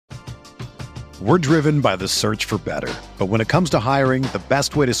We're driven by the search for better. But when it comes to hiring, the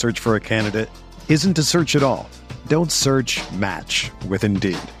best way to search for a candidate isn't to search at all. Don't search, match with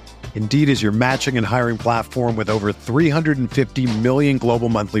Indeed. Indeed is your matching and hiring platform with over 350 million global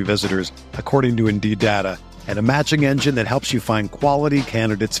monthly visitors, according to Indeed data, and a matching engine that helps you find quality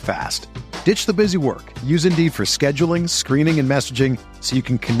candidates fast. Ditch the busy work. Use Indeed for scheduling, screening, and messaging so you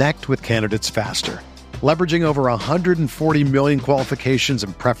can connect with candidates faster. Leveraging over 140 million qualifications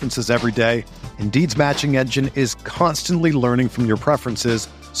and preferences every day, Indeed's matching engine is constantly learning from your preferences,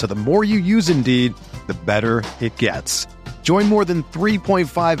 so the more you use Indeed, the better it gets. Join more than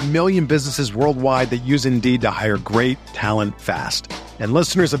 3.5 million businesses worldwide that use Indeed to hire great talent fast. And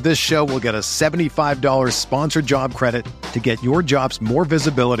listeners of this show will get a $75 sponsored job credit to get your jobs more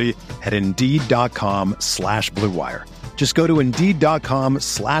visibility at Indeed.com/Blue Wire. Just go to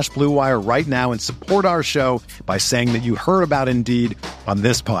Indeed.com/Blue Wire right now and support our show by saying that you heard about Indeed on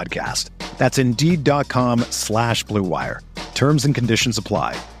this podcast. That's Indeed.com/Blue Wire. Terms and conditions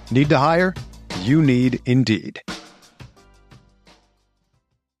apply. Need to hire? You need Indeed.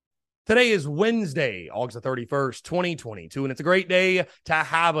 Today is Wednesday, August the 31st, 2022, and it's a great day to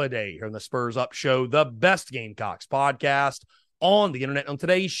have a day here on the Spurs Up Show, the best Gamecocks podcast on the internet. On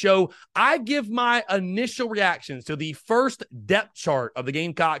today's show, I give my initial reactions to the first depth chart of the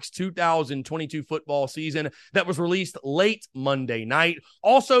Gamecocks 2022 football season that was released late Monday night.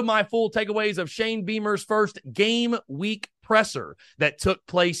 Also, my full takeaways of Shane Beamer's first game week presser that took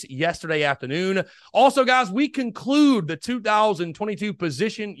place yesterday afternoon. Also, guys, we conclude the 2022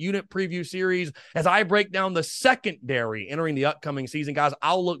 position unit preview series as I break down the secondary entering the upcoming season. Guys,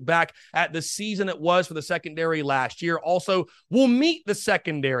 I'll look back at the season it was for the secondary last year. Also, we'll meet the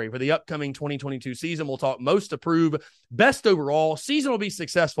secondary for the upcoming 2022 season. We'll talk most approved, best overall. Season will be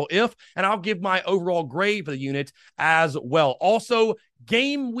successful if, and I'll give my overall grade for the unit as well. Also,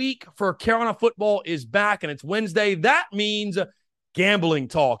 game week for Carolina football is back, and it's Wednesday. That means gambling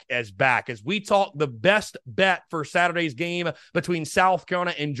talk is back as we talk the best bet for Saturday's game between South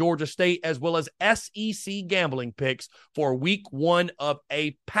Carolina and Georgia State, as well as SEC gambling picks for week one of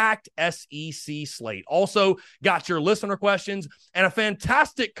a packed SEC slate. Also, got your listener questions and a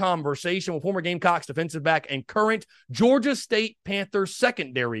fantastic conversation with former Gamecocks defensive back and current Georgia State Panthers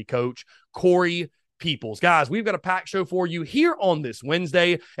secondary coach, Cory. Guys, we've got a packed show for you here on this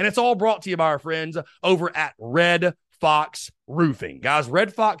Wednesday, and it's all brought to you by our friends over at Red Fox Roofing. Guys,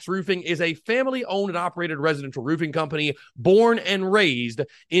 Red Fox Roofing is a family-owned and operated residential roofing company born and raised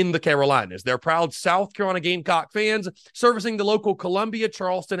in the Carolinas. They're proud South Carolina Gamecock fans, servicing the local Columbia,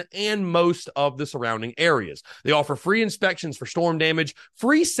 Charleston, and most of the surrounding areas. They offer free inspections for storm damage,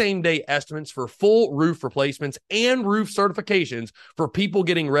 free same-day estimates for full roof replacements, and roof certifications for people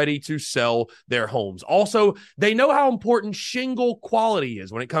getting ready to sell their homes. Also, they know how important shingle quality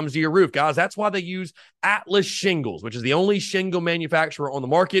is when it comes to your roof, guys. That's why they use Atlas Shingles, which is the only shingle manufacturer on the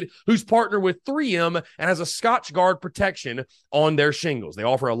market who's partnered with 3M and has a Scotch Guard protection on their shingles. They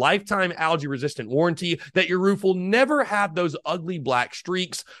offer a lifetime algae-resistant warranty that your roof will never have those ugly black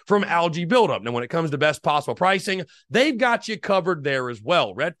streaks from algae buildup. Now, when it comes to best possible pricing, they've got you covered there as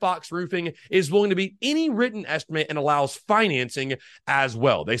well. Red Fox Roofing is willing to beat any written estimate and allows financing as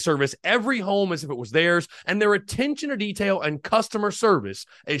well. They service every home as if it was theirs, and their attention to detail and customer service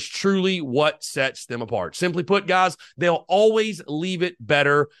is truly what sets them apart. Simply put, guys, they'll always leave it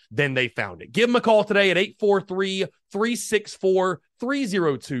better than they found it. Give them a call today at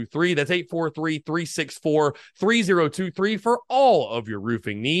 843-364-3023. That's 843-364-3023 for all of your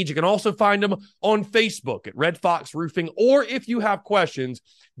roofing needs. You can also find them on Facebook at Red Fox Roofing, or if you have questions,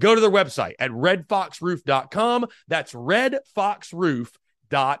 go to their website at redfoxroof.com. That's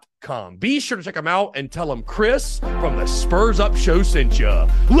redfoxroof.com. Be sure to check them out and tell them Chris from the Spurs Up Show sent you.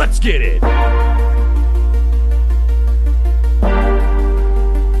 Let's get it.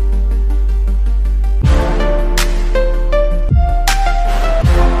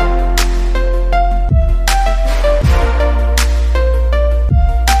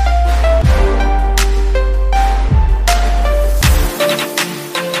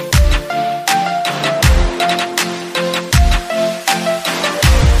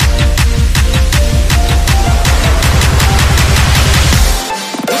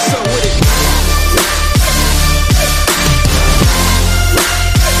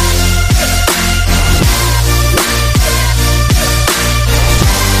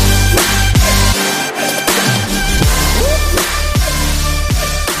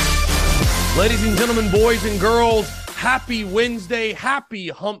 Ladies and gentlemen, boys and girls, happy Wednesday, happy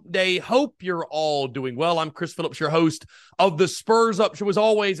hump day. Hope you're all doing well. I'm Chris Phillips, your host of the Spurs Up Show as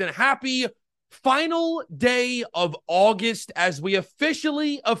always, and happy Final day of August as we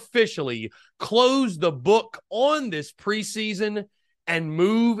officially close the book on this preseason and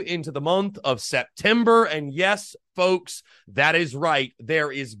move into the month of September. And yes, folks, that is right.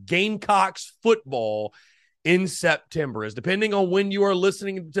 There is Gamecocks football in September. As depending on when you are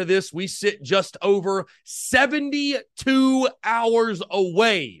listening to this, we sit just over 72 hours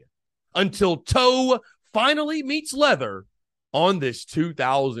away until toe finally meets leather on this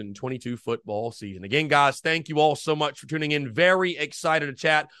 2022 football season. Again, guys, thank you all so much for tuning in. Very excited to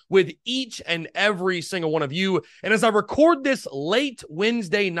chat with each and every single one of you. And as I record this late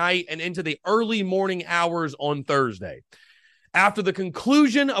Wednesday night and into the early morning hours on Thursday, after the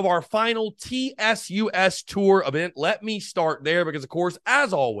conclusion of our final TSUS tour event, let me start there because, of course,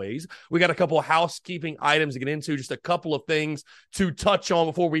 as always, we got a couple of housekeeping items to get into, just a couple of things to touch on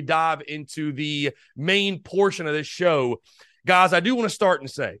before we dive into the main portion of this show. Guys, I do want to start and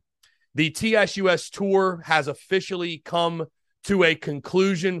say the TSUS tour has officially come to a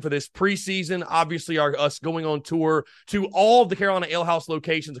conclusion for this preseason. Obviously, us going on tour to all of the Carolina Ale House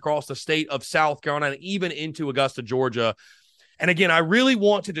locations across the state of South Carolina, even into Augusta, Georgia. And again, I really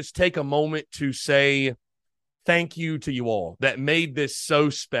want to just take a moment to say thank you to you all that made this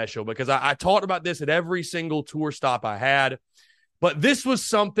so special, because I talked about this at every single tour stop I had. But this was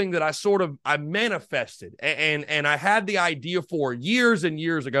something that I manifested and I had the idea for years and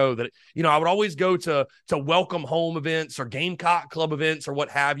years ago that, I would always go to welcome home events or Gamecock Club events or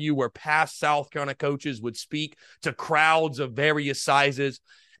what have you, where past South Carolina coaches would speak to crowds of various sizes.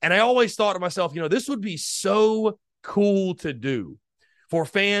 And I always thought to myself, this would be so cool to do for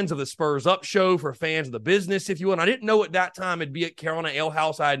fans of the Spurs Up show, for fans of the business, if you will. And I didn't know at that time it'd be at Carolina Ale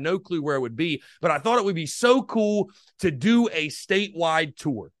House. I had no clue where it would be, but I thought it would be so cool to do a statewide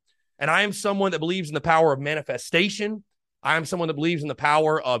tour. And I am someone that believes in the power of manifestation. I am someone that believes in the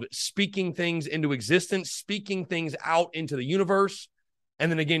power of speaking things into existence, speaking things out into the universe, and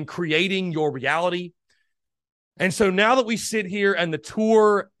then again, creating your reality. And so now that we sit here and the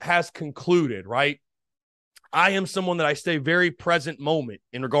tour has concluded, right? I am someone that I stay very present moment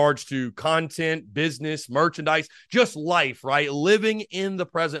in regards to content, business, merchandise, just life, right? Living in the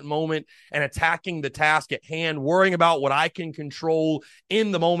present moment and attacking the task at hand, worrying about what I can control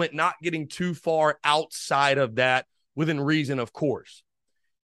in the moment, not getting too far outside of that within reason, of course.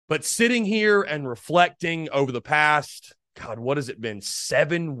 But sitting here and reflecting over the past, God, what has it been?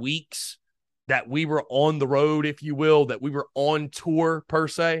 7 weeks that we were on the road, if you will, that we were on tour per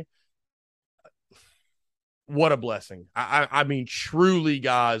se. What a blessing. I mean, truly,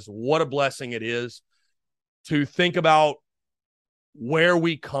 guys, what a blessing it is to think about where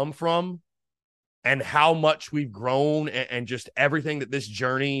we come from and how much we've grown and just everything that this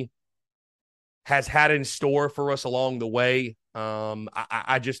journey has had in store for us along the way.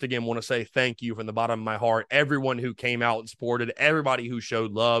 I just, again, want to say thank you from the bottom of my heart. Everyone who came out and supported, everybody who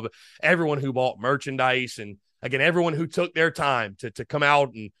showed love, everyone who bought merchandise, and again, everyone who took their time to come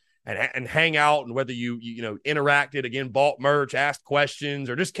out and hang out, and whether you interacted, again, bought merch, asked questions,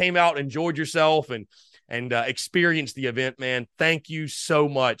 or just came out, enjoyed yourself and experienced the event, man. Thank you so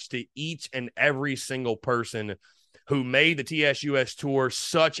much to each and every single person who made the TSUS tour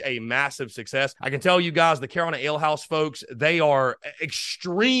such a massive success. I can tell you guys, the Carolina Ale House folks, they are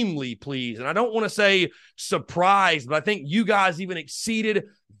extremely pleased. And I don't want to say surprised, but I think you guys even exceeded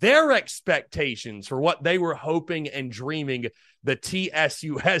their expectations for what they were hoping and dreaming the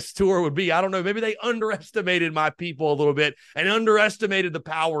TSUS tour would be. I don't know, maybe they underestimated my people a little bit and underestimated the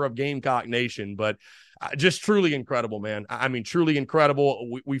power of Gamecock Nation, but just truly incredible, man. I mean, truly incredible.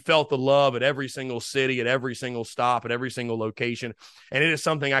 We felt the love at every single city, at every single stop, at every single location. And it is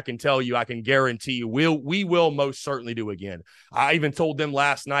something I can tell you, I can guarantee you, we will most certainly do again. I even told them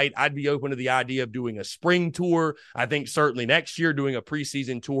last night I'd be open to the idea of doing a spring tour. I think certainly next year doing a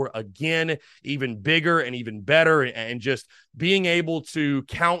preseason tour again, even bigger and even better, and just being able to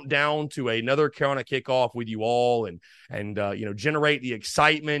count down to another Carolina kickoff with you all and generate the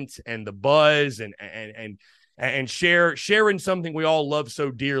excitement and the buzz and sharing something we all love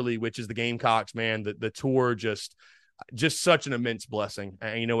so dearly, which is the Gamecocks, man. The tour just such an immense blessing.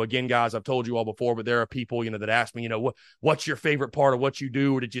 And, again, guys, I've told you all before, but there are people, that ask me, what's your favorite part of what you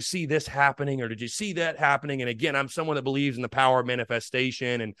do? Or did you see this happening? Or did you see that happening? And again, I'm someone that believes in the power of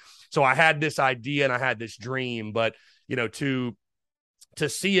manifestation. And so I had this idea and I had this dream, but, to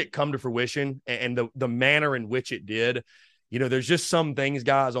see it come to fruition and the manner in which it did, there's just some things,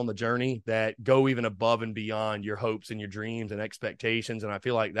 guys, on the journey that go even above and beyond your hopes and your dreams and expectations. And I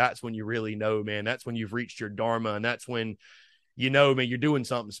feel like that's when you really know, man, that's when you've reached your dharma. And that's when, man, you're doing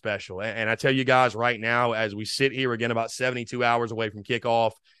something special. And I tell you guys right now, as we sit here again, about 72 hours away from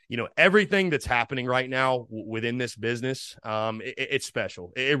kickoff, everything that's happening right now within this business, it's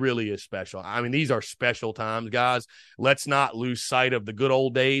special. It really is special. I mean, these are special times, guys. Let's not lose sight of the good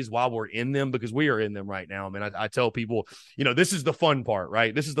old days while we're in them, because we are in them right now. I mean, I tell people, this is the fun part,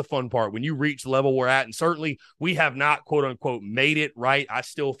 right? This is the fun part. When you reach the level we're at, and certainly we have not, quote unquote, made it, right? I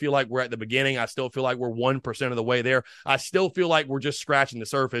still feel like we're at the beginning. I still feel like we're 1% of the way there. I still feel like we're just scratching the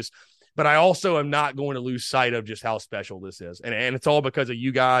surface. But I also am not going to lose sight of just how special this is. And it's all because of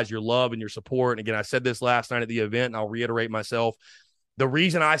you guys, your love and your support. And again, I said this last night at the event, and I'll reiterate myself. The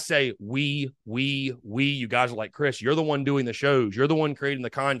reason I say we, you guys are like, Chris, you're the one doing the shows. You're the one creating the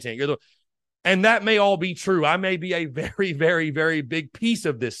content. And that may all be true. I may be a very, very, very big piece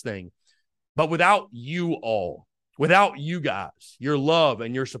of this thing. But without you all, without you guys, your love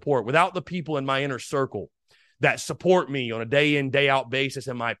and your support, without the people in my inner circle that support me on a day in, day out basis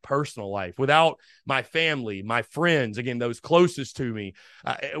in my personal life, without my family, my friends, again, those closest to me,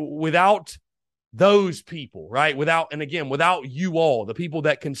 without those people, right? Without you all, the people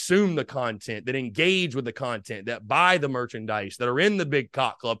that consume the content, that engage with the content, that buy the merchandise, that are in the Big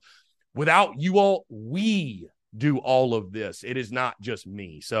Cock Club, without you all, we do all of this. It is not just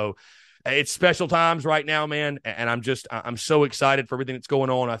me. So it's special times right now, man, and I'm so excited for everything that's going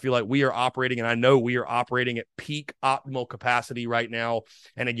on. I feel like we are operating, and I know we are operating at peak optimal capacity right now.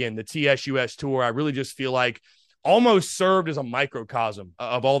 And again, the TSUS tour, I really just feel like almost served as a microcosm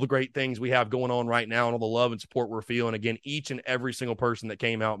of all the great things we have going on right now and all the love and support we're feeling. Again, each and every single person that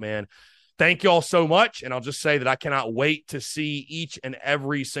came out, man, thank you all so much. And I'll just say that I cannot wait to see each and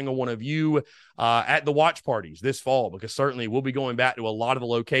every single one of you at the watch parties this fall, because certainly we'll be going back to a lot of the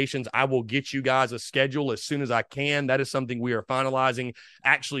locations. I will get you guys a schedule as soon as I can. That is something we are finalizing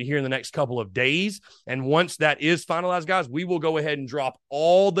actually here in the next couple of days. And once that is finalized, guys, we will go ahead and drop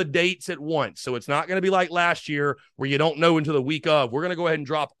all the dates at once. So it's not going to be like last year where you don't know until the week of. We're going to go ahead and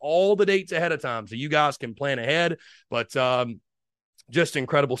drop all the dates ahead of time so you guys can plan ahead. But just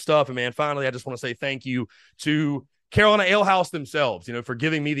incredible stuff. And man, finally, I just want to say thank you to Carolina Ale House themselves, for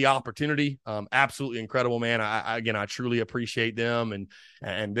giving me the opportunity. Absolutely incredible, man. I truly appreciate them.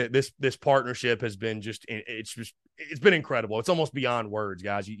 And this partnership has been it's been incredible. It's almost beyond words,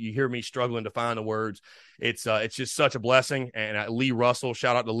 guys. You hear me struggling to find the words. It's just such a blessing. And Lee Russell,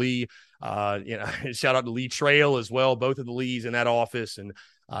 shout out to Lee, shout out to Lee Trail as well. Both of the Lees in that office. And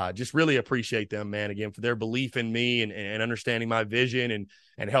just really appreciate them, man, again, for their belief in me and understanding my vision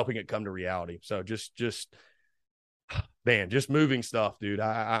and helping it come to reality. So just moving stuff, dude.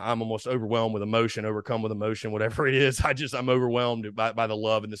 I'm almost overwhelmed with emotion, overcome with emotion, whatever it is. I'm overwhelmed by the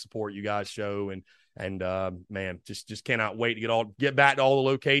love and the support you guys show. And man, just cannot wait to get back to all the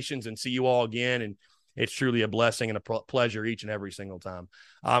locations and see you all again. And it's truly a blessing and a pleasure each and every single time.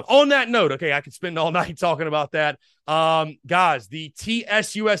 On that note, okay, I could spend all night talking about that. Guys, the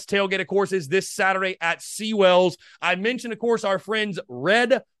TSUS tailgate, of course, is this Saturday at Seawells. I mentioned, of course, our friends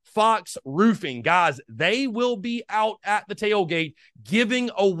Red Fox Roofing. Guys, they will be out at the tailgate giving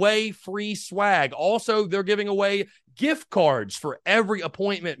away free swag. Also, they're giving away gift cards for every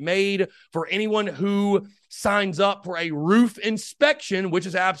appointment made for anyone who signs up for a roof inspection, which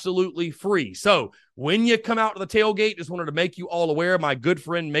is absolutely free. So when you come out to the tailgate, just wanted to make you all aware, my good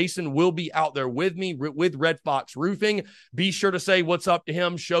friend Mason will be out there with me with Red Fox Roofing. Be sure to say what's up to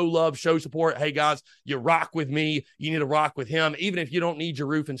him, show love, show support. Hey guys, you rock with me. You need to rock with him. Even if you don't need your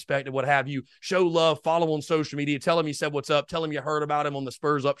roof inspected, what have you, show love, follow on social media, tell him you said what's up, tell him you heard about him on the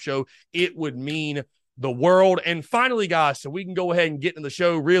Spurs Up show. It would mean the world. And finally, guys, so we can go ahead and get into the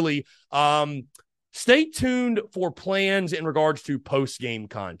show really, stay tuned for plans in regards to post-game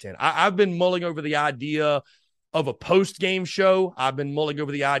content. I've been mulling over the idea of a post-game show. I've been mulling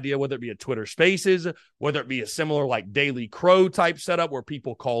over the idea, whether it be a Twitter Spaces, whether it be a similar like Daily Crow type setup where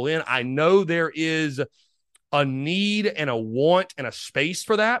people call in. I know there is a need and a want and a space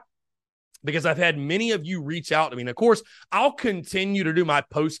for that, because I've had many of you reach out to me. And of course, I'll continue to do my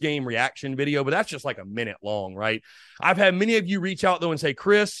post-game reaction video, but that's just like a minute long, right? I've had many of you reach out, though, and say,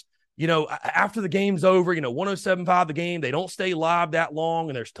 Chris, after the game's over, 107.5 the game, they don't stay live that long,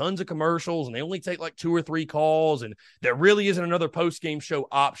 and there's tons of commercials, and they only take like 2 or 3 calls, and there really isn't another post-game show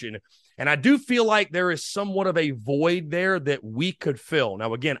option. And I do feel like there is somewhat of a void there that we could fill.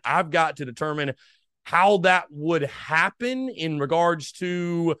 Now, again, I've got to determine how that would happen in regards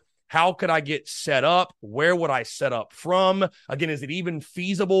to how could I get set up? Where would I set up from? Again, is it even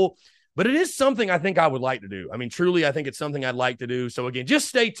feasible? but it is something I think I would like to do. I mean, truly, I think it's something I'd like to do. So again, just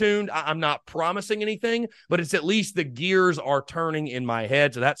stay tuned. I'm not promising anything, but it's at least the gears are turning in my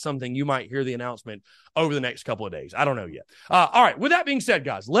head. So that's something you might hear the announcement over the next couple of days. I don't know yet. All right. With that being said,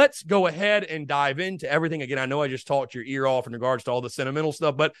 guys, let's go ahead and dive into everything. Again, I know I just talked your ear off in regards to all the sentimental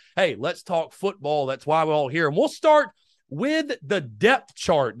stuff, but hey, let's talk football. That's why we're all here. And we'll start with the depth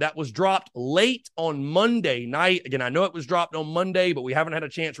chart that was dropped late on Monday night. Again, I know it was dropped on Monday, but we haven't had a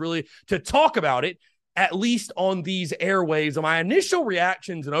chance really to talk about it, at least on these airwaves. And my initial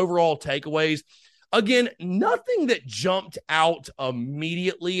reactions and overall takeaways, again, nothing that jumped out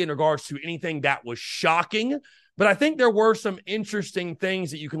immediately in regards to anything that was shocking, but I think there were some interesting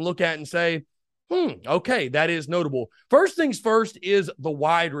things that you can look at and say, okay, that is notable. First things first is the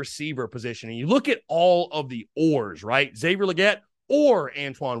wide receiver position. And you look at all of the ors, right? Xavier Legette or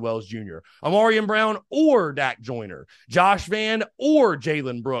Antoine Wells Jr., Amarian Brown or Dak Joyner, Josh Vann or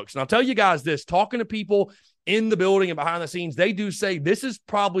Jalen Brooks. And I'll tell you guys this, talking to people in the building and behind the scenes, they do say this is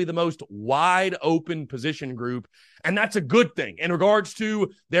probably the most wide open position group. And that's a good thing in regards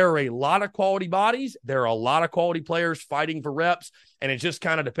to there are a lot of quality bodies. There are a lot of quality players fighting for reps. And it's just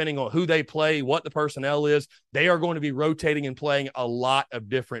kind of depending on who they play, what the personnel is. They are going to be rotating and playing a lot of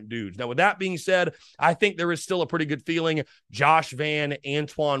different dudes. Now, with that being said, I think there is still a pretty good feeling. Josh Vann,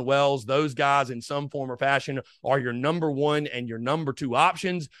 Antoine Wells, those guys in some form or fashion are your number one and your number two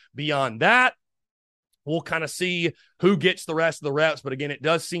options. Beyond that, we'll kind of see who gets the rest of the reps. But again, it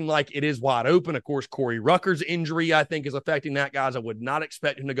does seem like it is wide open. Of course, Cory Rucker's injury, I think, is affecting that, guys. I would not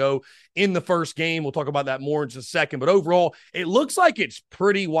expect him to go in the first game. We'll talk about that more in just a second. But overall, it looks like it's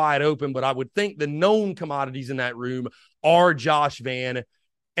pretty wide open. But I would think the known commodities in that room are Josh Vann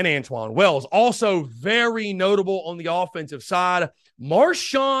and Antoine Wells. Also very notable on the offensive side,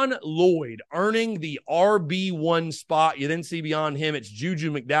 Marshawn Lloyd earning the RB1 spot. You then see beyond him, it's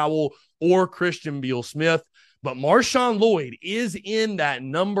Juju McDowell or Christian Beal-Smith. But Marshawn Lloyd is in that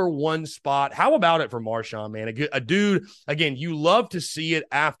number one spot. How about it for Marshawn, man? A dude, again, you love to see it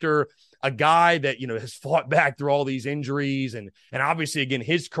after a guy that, has fought back through all these injuries. And obviously, again,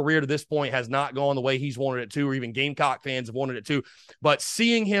 his career to this point has not gone the way he's wanted it to, or even Gamecock fans have wanted it to. But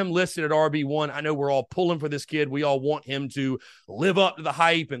seeing him listed at RB1, I know we're all pulling for this kid. We all want him to live up to the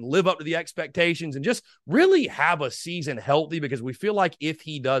hype and live up to the expectations and just really have a season healthy, because we feel like if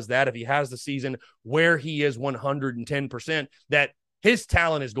he does that, if he has the season where he is 110%, that his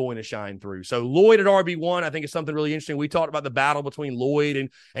talent is going to shine through. So Lloyd at RB1, I think is something really interesting. We talked about the battle between Lloyd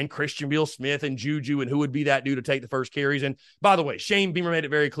and Christian Beal-Smith and Juju and who would be that dude to take the first carries. And by the way, Shane Beamer made it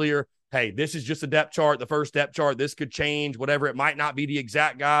very clear, hey, this is just a depth chart, the first depth chart. This could change, whatever. It might not be the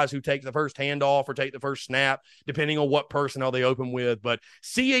exact guys who take the first handoff or take the first snap, depending on what personnel they open with. But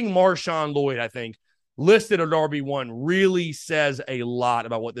seeing Marshawn Lloyd, I think, listed at RB1 really says a lot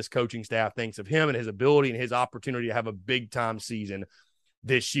about what this coaching staff thinks of him and his ability and his opportunity to have a big-time season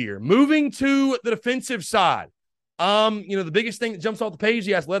this year. Moving to the defensive side, the biggest thing that jumps off the page,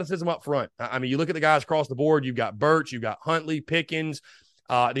 the athleticism up front. I mean, you look at the guys across the board, you've got Birch, you've got Huntley, Pickens,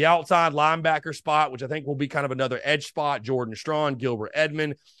 the outside linebacker spot, which I think will be kind of another edge spot, Jordan Strachan, Gilbert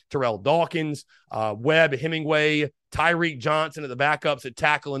Edmond, Terrell Dawkins, Webb, Hemingway, Tyreek Johnson at the backups at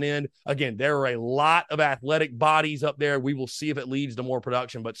tackle and end. Again, there are a lot of athletic bodies up there. We will see if it leads to more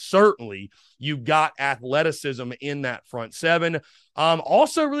production, but certainly you've got athleticism in that front seven.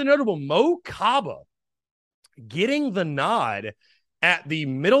 Also really notable, Mo Kaba getting the nod at the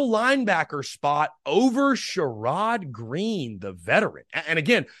middle linebacker spot over Sherrod Green, the veteran. And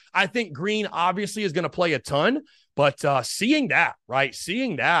again, I think Green obviously is going to play a ton, but seeing that,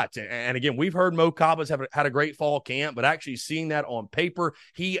 and again, we've heard Mo Kaba's had a great fall camp, but actually seeing that on paper,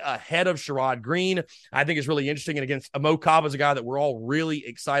 he ahead of Sherrod Green, I think is really interesting. And again, Mo Kaba's a guy that we're all really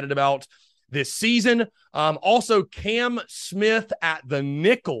excited about this season. Also, Cam Smith at the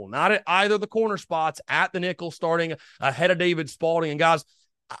nickel, not at either of the corner spots, at the nickel, starting ahead of David Spalding. And guys,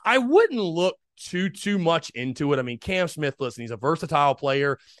 I wouldn't look too much into it. I mean, Cam Smith, listen, he's a versatile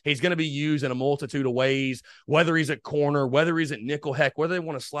player. He's going to be used in a multitude of ways, whether he's at corner, whether he's at nickel, heck, whether they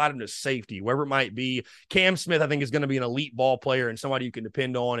want to slide him to safety, wherever it might be. Cam Smith, I think, is going to be an elite ball player and somebody you can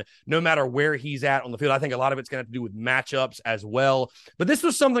depend on no matter where he's at on the field. I think a lot of it's going to have to do with matchups as well. But this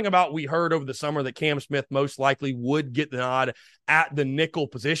was something about we heard over the summer that Cam Smith most likely would get the nod at the nickel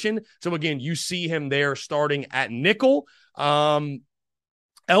position. So again, you see him there starting at nickel.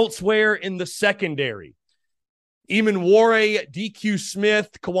 Elsewhere in the secondary, Eamon Warray, DQ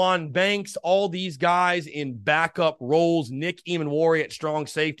Smith, Kawan Banks, all these guys in backup roles. Nick Eamon Warray at strong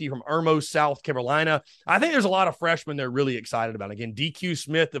safety from Irmo, South Carolina. I think there's a lot of freshmen they're really excited about. Again, DQ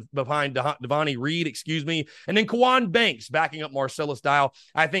Smith behind Devontae Reed, and then Kawan Banks backing up Marcellus Dial.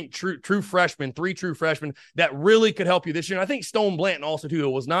 I think true freshmen, 3 true freshmen that really could help you this year. And I think Stone Blanton also, too, who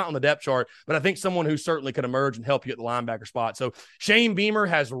was not on the depth chart, but I think someone who certainly could emerge and help you at the linebacker spot. So Shane Beamer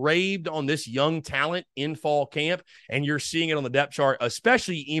has raved on this young talent in fall camp, and you're seeing it on the depth chart,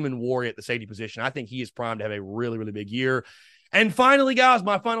 especially Eamon Warray at the safety position. I think he is primed to have a really, really big year. And finally, guys,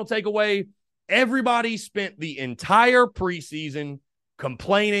 my final takeaway, everybody spent the entire preseason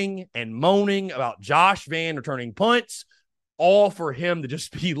complaining and moaning about Josh Vann returning punts, all for him to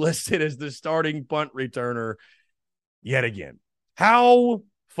just be listed as the starting punt returner yet again. How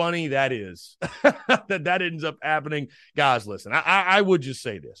funny that is that ends up happening. Guys, listen, I would just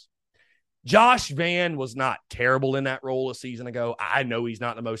say this. Josh Vann was not terrible in that role a season ago. I know he's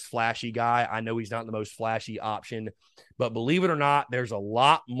not the most flashy guy. I know he's not the most flashy option. But believe it or not, there's a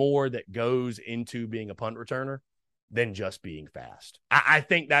lot more that goes into being a punt returner than just being fast. I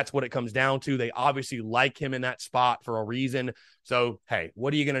think that's what it comes down to. They obviously like him in that spot for a reason. So, hey,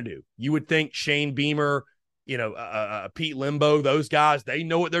 what are you going to do? You would think Shane Beamer, Pete Limbo, those guys, they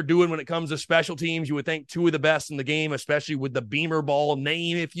know what they're doing when it comes to special teams. You would think 2 of the best in the game, especially with the Beamer ball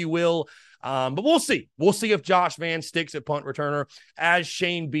name, if you will. But we'll see. We'll see if Josh Vann sticks at punt returner. As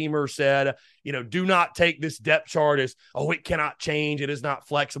Shane Beamer said, do not take this depth chart as, it cannot change. It is not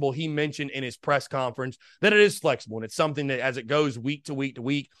flexible. He mentioned in his press conference that it is flexible, and it's something that as it goes week to week to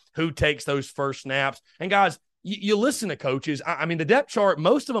week, who takes those first snaps. And guys, you listen to coaches. I mean, the depth chart,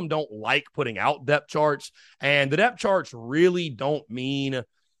 most of them don't like putting out depth charts, and the depth charts really don't mean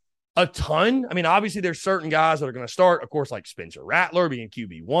a ton. I mean, obviously there's certain guys that are going to start, of course, like Spencer Rattler being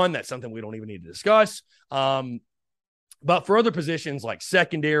QB1. That's something we don't even need to discuss. But for other positions like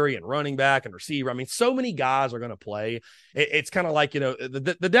secondary and running back and receiver, I mean, so many guys are going to play. It's kind of like,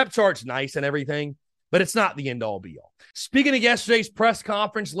 the depth chart's nice and everything, but it's not the end-all be-all. Speaking of yesterday's press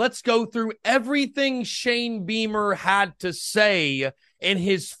conference, let's go through everything Shane Beamer had to say in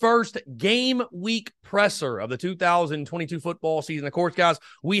his first game week presser of the 2022 football season. Of course, guys,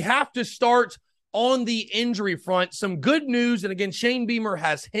 we have to start on the injury front. Some good news, and again, Shane Beamer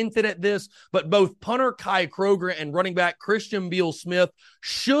has hinted at this, but both punter Kai Kroger and running back Christian Beal-Smith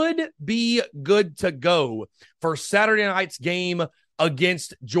should be good to go for Saturday night's game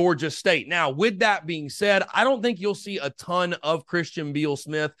against Georgia State. Now, with that being said, I don't think you'll see a ton of Christian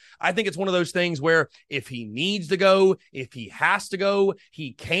Beal-Smith. I think it's one of those things where if he needs to go, if he has to go,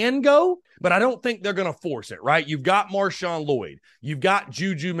 he can go, but I don't think they're going to force it, right? You've got Marshawn Lloyd. You've got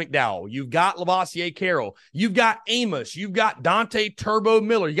Juju McDowell. You've got Lavassier Carroll. You've got Amos. You've got Dante Turbo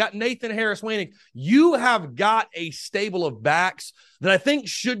Miller. You got Nathan Harris-Wainick. You have got a stable of backs that I think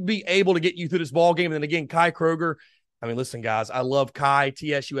should be able to get you through this ball game. And then again, Kai Kroger, I mean, listen, guys, I love Kai,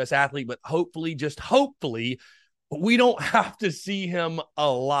 TSUS athlete, but hopefully, just hopefully, we don't have to see him a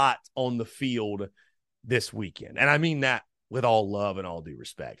lot on the field this weekend. And I mean that with all love and all due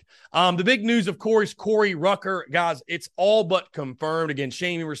respect. The big news, of course, Cory Rucker. Guys, it's all but confirmed. Again,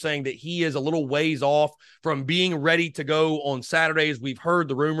 Shane, we were saying that he is a little ways off from being ready to go on Saturdays. We've heard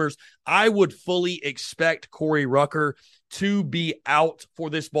the rumors. I would fully expect Cory Rucker to be out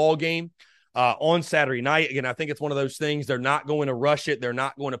for this ball game on Saturday night. Again, I think it's one of those things. They're not going to rush it. They're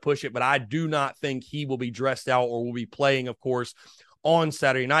not going to push it, but I do not think he will be dressed out or will be playing, of course, on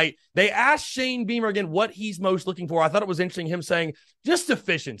Saturday night. They asked Shane Beamer again what he's most looking for. I thought it was interesting him saying just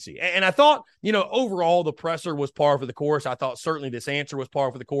efficiency. And I thought, overall the presser was par for the course. I thought certainly this answer was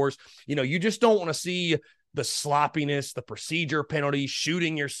par for the course. You just don't want to see the sloppiness, the procedure penalty,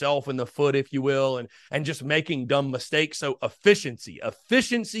 shooting yourself in the foot, if you will, and just making dumb mistakes. So efficiency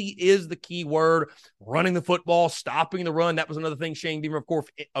is the key word. Running the football, stopping the run. That was another thing Shane Beamer,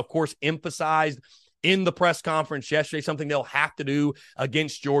 of course, emphasized in the press conference yesterday, something they'll have to do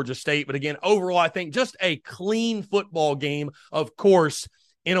against Georgia State. But again, overall, I think just a clean football game, of course,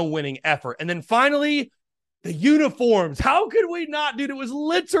 in a winning effort. And then finally, the uniforms. How could we not, dude? It was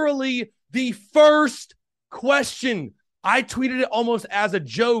literally the first question. I tweeted it almost as a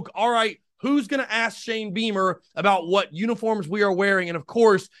joke. All right, who's going to ask Shane Beamer about what uniforms we are wearing? And of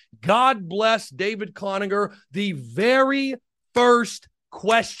course, God bless David Cloninger, the very first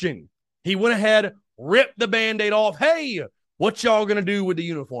question. He went ahead, ripped the Band-Aid off. Hey, what y'all going to do with the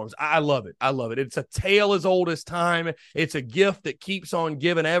uniforms? I love it. I love it. It's a tale as old as time. It's a gift that keeps on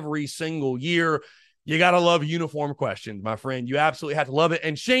giving every single year. You got to love uniform questions, my friend. You absolutely have to love it.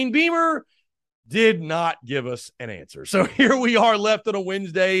 And Shane Beamer, did not give us an answer. So here we are left on a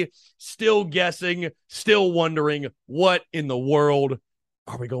Wednesday, still guessing, still wondering what in the world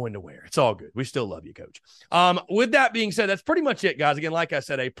are we going to wear? It's all good. We still love you, Coach. With that being said, that's pretty much it, guys. Again, like I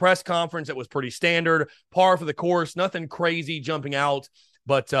said, a press conference that was pretty standard, par for the course, nothing crazy jumping out.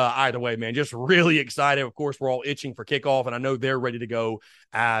 But either way, man, just really excited. Of course, we're all itching for kickoff, and I know they're ready to go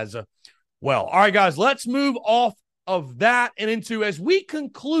as well. All right, guys, let's move off of that and into, as we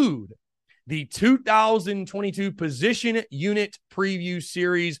conclude the 2022 Position Unit Preview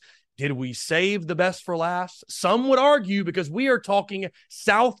Series. Did we save the best for last? Some would argue, because we are talking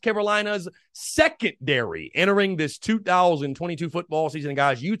South Carolina's secondary entering this 2022 football season.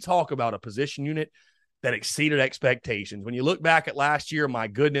 Guys, you talk about a position unit that exceeded expectations. When you look back at last year, my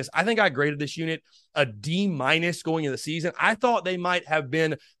goodness, I think I graded this unit a D- going into the season. I thought they might have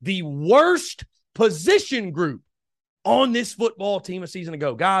been the worst position group on this football team a season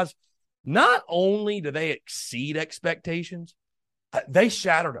ago. Guys, not only do they exceed expectations, they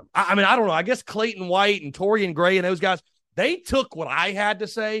shattered them. I mean, I don't know. I guess Clayton White and Torian Gray and those guys, they took what I had to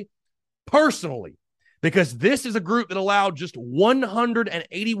say personally, because this is a group that allowed just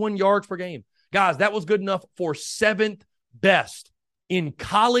 181 yards per game. Guys, that was good enough for 7th best in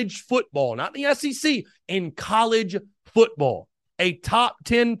college football, not in the SEC, in college football. A top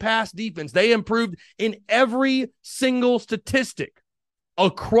 10 pass defense. They improved in every single statistic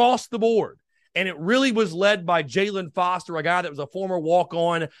across the board. And it really was led by Jalen Foster, a guy that was a former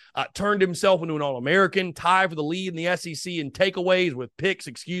walk-on, turned himself into an All-American, tied for the lead in the SEC in takeaways with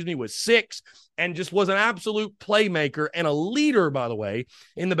 6, and just was an absolute playmaker and a leader, by the way,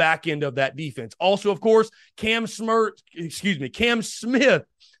 in the back end of that defense. Also, of course, Cam Smith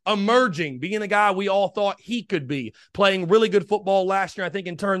emerging, being the guy we all thought he could be, playing really good football last year. I think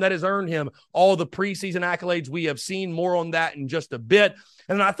in turn that has earned him all the preseason accolades we have seen. More on that in just a bit.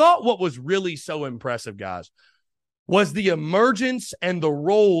 And I thought what was really so impressive, guys, was the emergence and the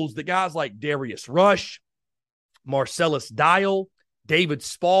roles that guys like Darius Rush, Marcellus Dial, David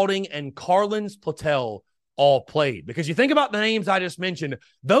Spalding, and Carlins Platel all played. Because you think about the names I just mentioned,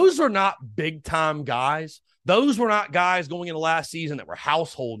 those are not big-time guys. Those were not guys going into last season that were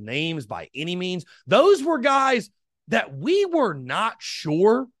household names by any means. Those were guys that we were not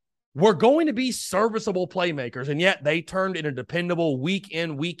sure were going to be serviceable playmakers, and yet they turned into dependable week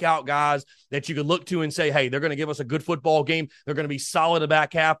in, week out guys that you could look to and say, hey, they're going to give us a good football game. They're going to be solid in the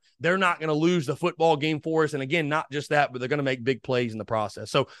back half. They're not going to lose the football game for us. And again, not just that, but they're going to make big plays in the process.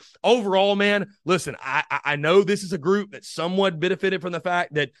 So overall, man, listen, I know this is a group that somewhat benefited from the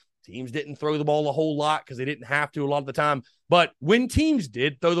fact that teams didn't throw the ball a whole lot because they didn't have to a lot of the time. But when teams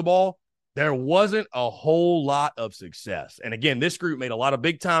did throw the ball, there wasn't a whole lot of success. And again, this group made a lot of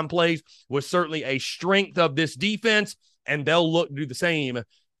big-time plays, was certainly a strength of this defense, and they'll look to do the same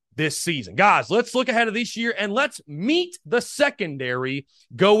this season. Guys, let's look ahead of this year, and let's meet the secondary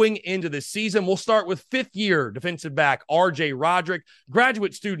going into this season. We'll start with fifth-year defensive back R.J. Roderick,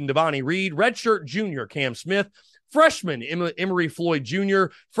 graduate student Devontae Reed, redshirt junior Cam Smith, freshman Emory Floyd Jr.,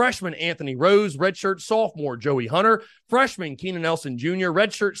 freshman Anthony Rose, redshirt sophomore Joey Hunter, freshman Keenan Nelson Jr.,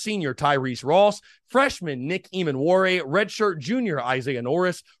 redshirt senior Tyrese Ross, freshman Nick Emanware, redshirt junior Isaiah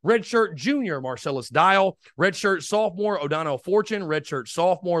Norris, redshirt junior Marcellus Dial, redshirt sophomore O'Donnell Fortune, redshirt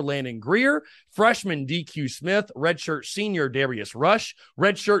sophomore Landon Greer, freshman DQ Smith, redshirt senior Darius Rush,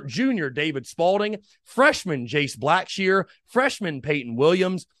 redshirt junior David Spalding, freshman Jace Blackshear, freshman Peyton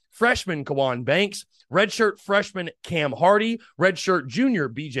Williams, freshman Kawan Banks, redshirt freshman Cam Hardy, redshirt junior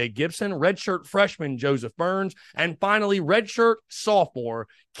BJ Gibson, redshirt freshman Joseph Burns, and finally redshirt sophomore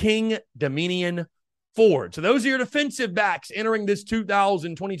King Dominion Ford. So those are your defensive backs entering this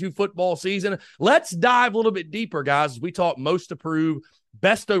 2022 football season. Let's dive a little bit deeper, guys, as we talk most to prove,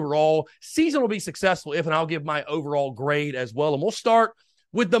 best overall. Season will be successful if, and I'll give my overall grade as well. And we'll start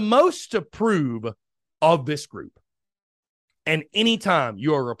with the most to prove of this group. And anytime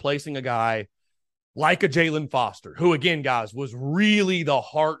you are replacing a guy like a Jalen Foster, who, again, guys, was really the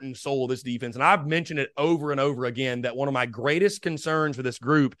heart and soul of this defense. And I've mentioned it over and over again that one of my greatest concerns for this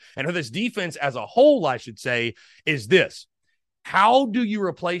group and for this defense as a whole, I should say, is this. How do you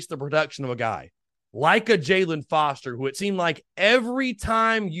replace the production of a guy like a Jalen Foster, who it seemed like every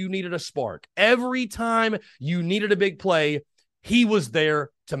time you needed a spark, every time you needed a big play, he was there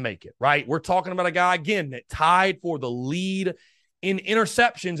to make it, right? We're talking about a guy, again, that tied for the lead in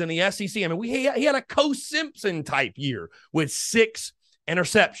interceptions in the SEC. I mean, he had a Co Simpson type year with 6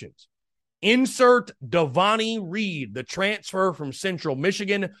 interceptions. Insert Devontae Reed, the transfer from Central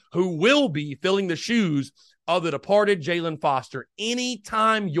Michigan, who will be filling the shoes of the departed Jalen Foster.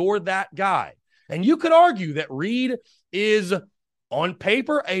 Anytime you're that guy, and you could argue that Reed is on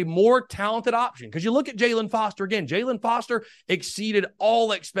paper, a more talented option. Because you look at Jalen Foster again. Jalen Foster exceeded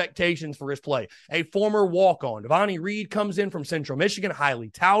all expectations for his play. A former walk-on. Devontae Reed comes in from Central Michigan, highly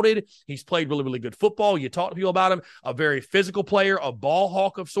touted. He's played really, really good football. You talk to people about him. A very physical player, a ball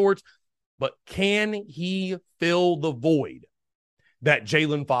hawk of sorts. But can he fill the void that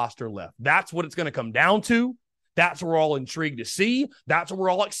Jalen Foster left? That's what it's going to come down to. That's what we're all intrigued to see. That's what we're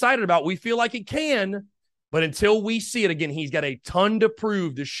all excited about. We feel like it can. But until we see it again, he's got a ton to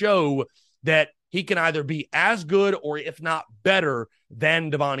prove to show that he can either be as good or, if not better,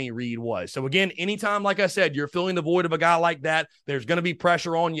 than Devontae Reed was. So again, anytime, like I said, you're filling the void of a guy like that, there's going to be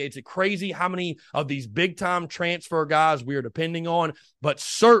pressure on you. It's crazy how many of these big-time transfer guys we are depending on. But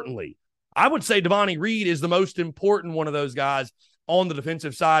certainly, I would say Devontae Reed is the most important one of those guys on the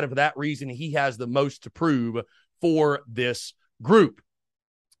defensive side. And for that reason, he has the most to prove for this group.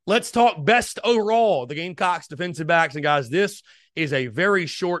 Let's talk best overall, the Gamecocks defensive backs. And guys, this is a very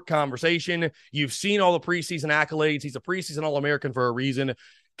short conversation. You've seen all the preseason accolades. He's a preseason All-American for a reason.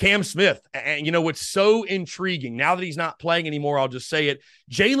 Cam Smith, and you know what's so intriguing, now that he's not playing anymore, I'll just say it,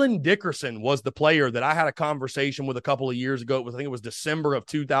 Jalen Dickerson was the player that I had a conversation with a couple of years ago. I think it was December of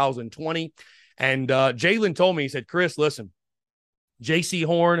 2020. And Jalen told me, he said, Chris, listen, J.C.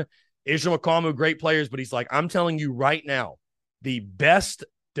 Horn, Israel McComu, great players, but he's like, I'm telling you right now, the best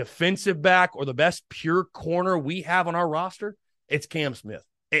defensive back or the best pure corner we have on our roster, it's Cam Smith.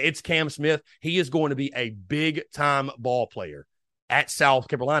 It's Cam Smith. He is going to be a big-time ball player at South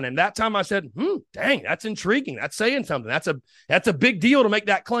Carolina. And that time I said, dang, that's intriguing. That's saying something. That's a big deal to make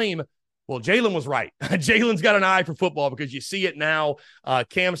that claim. Well, Jalen was right. Jalen's got an eye for football because you see it now.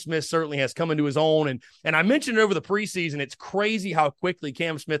 Cam Smith certainly has come into his own. And I mentioned it over the preseason. It's crazy how quickly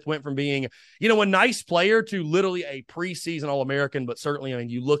Cam Smith went from being, a nice player to literally a preseason All-American. But certainly,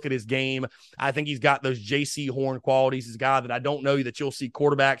 you look at his game, I think he's got those J.C. Horn qualities. He's a guy that I don't know that you'll see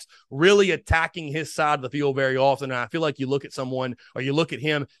quarterbacks really attacking his side of the field very often. And I feel like you look at someone or you look at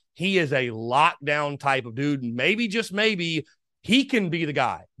him, he is a lockdown type of dude. And maybe, just maybe, he can be the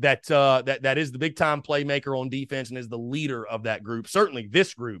guy that is the big-time playmaker on defense and is the leader of that group, certainly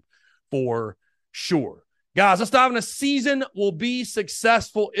this group for sure. Guys, let's dive in. A season will be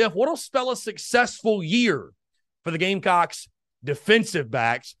successful if, what'll spell a successful year for the Gamecocks defensive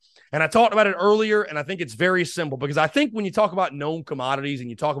backs? And I talked about it earlier, and I think it's very simple because I think when you talk about known commodities and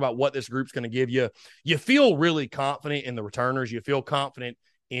you talk about what this group's going to give you, you feel really confident in the returners. You feel confident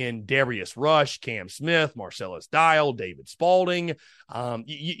in Darius Rush, Cam Smith, Marcellus Dial, David Spalding.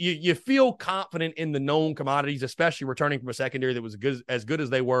 You feel confident in the known commodities, especially returning from a secondary that was as good as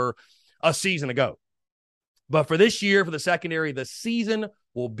they were a season ago. But for this year, for the secondary, the season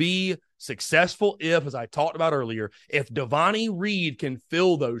will be successful if, as I talked about earlier, if Devontae Reed can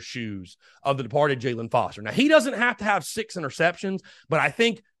fill those shoes of the departed Jalen Foster. Now, he doesn't have to have 6 interceptions, but I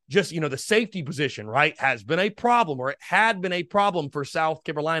think just, the safety position, right, has been a problem, or it had been a problem for South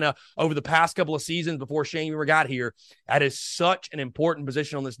Carolina over the past couple of seasons before Shane Weaver got here. That is such an important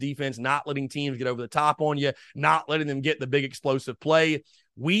position on this defense, not letting teams get over the top on you, not letting them get the big explosive play.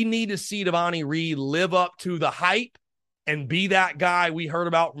 We need to see Devontae Reed live up to the hype and be that guy we heard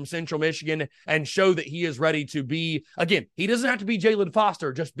about from Central Michigan and show that he is ready to be, again, he doesn't have to be Jalen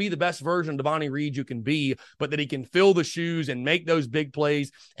Foster, just be the best version of Devontae Reed you can be, but that he can fill the shoes and make those big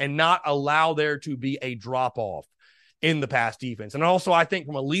plays and not allow there to be a drop-off in the pass defense. And also, I think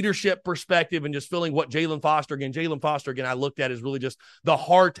from a leadership perspective and just feeling what Jalen Foster, again, I looked at as really just the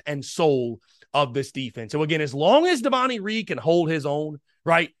heart and soul of this defense. So again, as long as Devontae Reed can hold his own,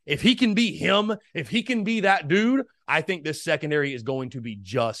 right? If he can be him, if he can be that dude, I think this secondary is going to be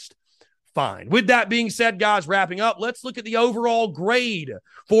just fine. With that being said, guys, wrapping up, let's look at the overall grade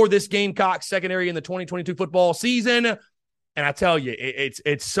for this Gamecock secondary in the 2022 football season. And I tell you,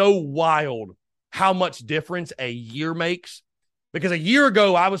 it's so wild how much difference a year makes. Because a year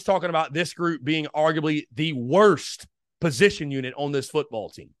ago, I was talking about this group being arguably the worst position unit on this football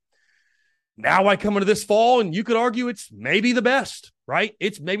team. Now I come into this fall, and you could argue it's maybe the best, right?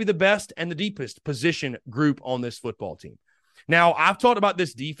 It's maybe the best and the deepest position group on this football team. Now, I've talked about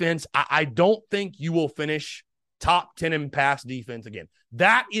this defense. I don't think you will finish top 10 in pass defense again.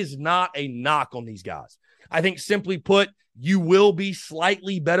 That is not a knock on these guys. I think simply put, you will be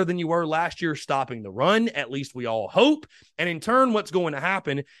slightly better than you were last year stopping the run, at least we all hope. And in turn, what's going to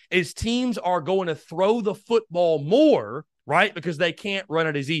happen is teams are going to throw the football more, right? Because they can't run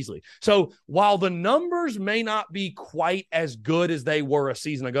it as easily. So while the numbers may not be quite as good as they were a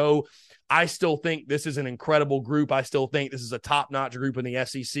season ago, I still think this is an incredible group. I still think this is a top-notch group in the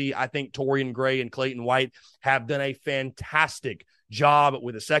SEC. I think Torian Gray and Clayton White have done a fantastic job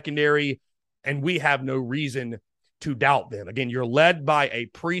with the secondary, and we have no reason to doubt them. Again, you're led by a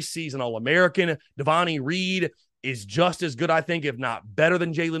preseason All-American. Devontae Reed is just as good, I think, if not better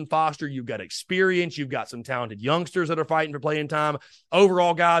than Jalen Foster. You've got experience. You've got some talented youngsters that are fighting for playing time.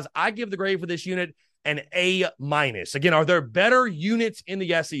 Overall, guys, I give the grade for this unit an A-. Again, are there better units in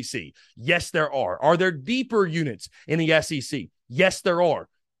the SEC? Yes, there are. Are there deeper units in the SEC? Yes, there are.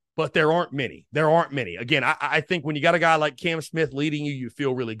 But there aren't many. Again, I think when you got a guy like Cam Smith leading you, you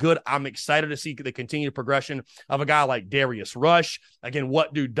feel really good. I'm excited to see the continued progression of a guy like Darius Rush. Again,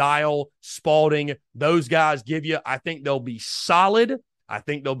 what do Dial, Spalding, those guys give you? I think they'll be solid.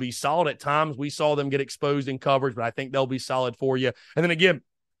 At times. We saw them get exposed in coverage, but I think they'll be solid for you. And then again,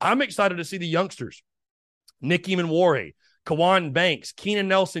 I'm excited to see the youngsters. Nicky Manware, Kawan Banks, Keenan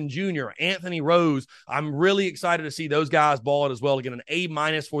Nelson Jr., Anthony Rose. I'm really excited to see those guys ball it as well. Again, an A-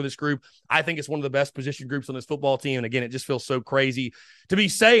 for this group. I think it's one of the best position groups on this football team. And again, it just feels so crazy to be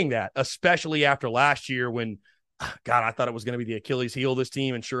saying that, especially after last year when, God, I thought it was going to be the Achilles heel of this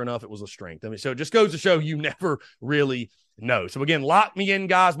team. And sure enough, it was a strength. I mean, so it just goes to show you never really know. So again, lock me in,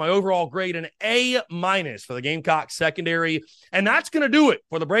 guys. My overall grade, an A- for the Gamecocks secondary. And that's going to do it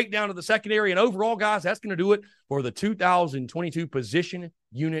for the breakdown of the secondary. And overall, guys, that's going to do it for the 2022 position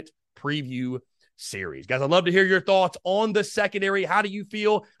unit preview series. Guys, I'd love to hear your thoughts on the secondary. How do you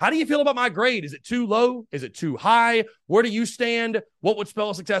feel? How do you feel about my grade? Is it too low? Is it too high? Where do you stand? What would spell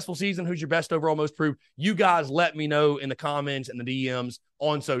a successful season? Who's your best overall, most proved? You guys let me know in the comments and the DMs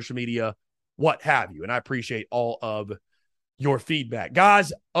on social media, what have you. And I appreciate all of your feedback.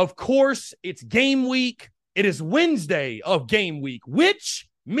 Guys, of course, it's game week. It is Wednesday of game week, which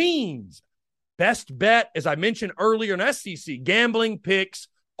means best bet, as I mentioned earlier, in SEC gambling picks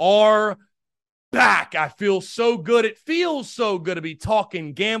are back. I feel so good. It feels so good to be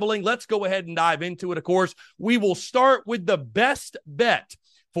talking gambling. Let's go ahead and dive into it. Of course, we will start with the best bet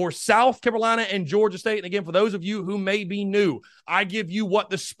for South Carolina and Georgia State. And again, for those of you who may be new, I give you what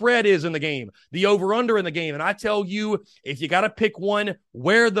the spread is in the game, the over-under in the game. And I tell you, if you got to pick one,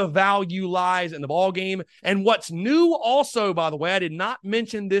 where the value lies in the ball game. And what's new also, by the way, I did not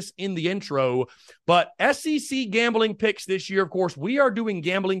mention this in the intro, but SEC gambling picks this year, of course, we are doing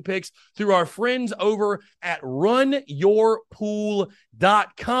gambling picks through our friends over at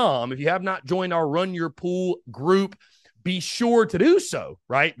runyourpool.com. If you have not joined our Run Your Pool group, be sure to do so,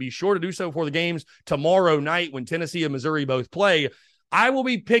 right? Be sure to do so before the games tomorrow night when Tennessee and Missouri both play. I will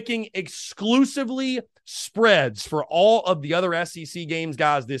be picking exclusively spreads for all of the other SEC games,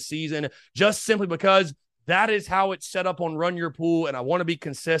 guys, this season, just simply because that is how it's set up on Run Your Pool, and I want to be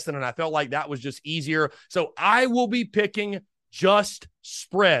consistent, and I felt like that was just easier. So I will be picking just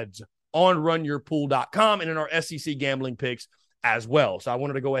spreads on runyourpool.com and in our SEC gambling picks as well. So I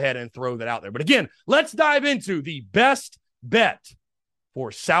wanted to go ahead and throw that out there. But again, let's dive into the best bet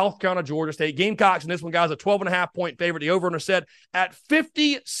for South Carolina, Georgia State. Gamecocks in this one, guys, a 12.5-point favorite. The over-under set at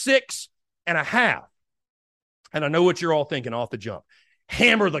 56.5. And I know what you're all thinking off the jump.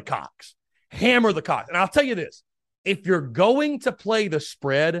 Hammer the Cocks. Hammer the Cocks. And I'll tell you this. If you're going to play the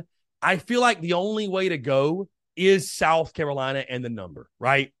spread, I feel like the only way to go is South Carolina and the number,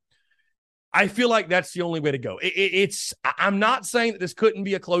 right? I feel like that's the only way to go. I'm not saying that this couldn't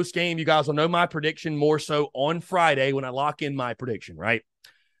be a close game. You guys will know my prediction more so on Friday when I lock in my prediction, right?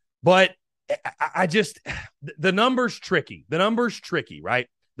 But the number's tricky. The number's tricky, right?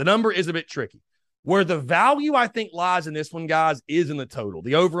 The number is a bit tricky. Where the value, I think, lies in this one, guys, is in the total.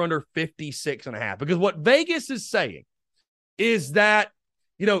 The over-under 56.5. Because what Vegas is saying is that,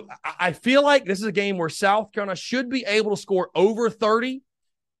 I feel like this is a game where South Carolina should be able to score over 30.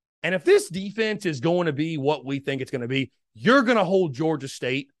 And if this defense is going to be what we think it's going to be, you're going to hold Georgia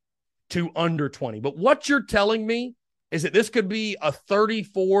State to under 20. But what you're telling me is that this could be a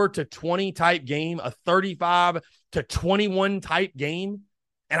 34-20 type game, a 35-21 type game,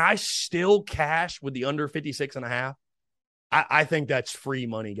 and I still cash with the under 56.5. I think that's free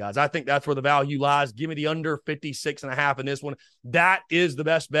money, guys. I think that's where the value lies. Give me the under 56.5 in this one. That is the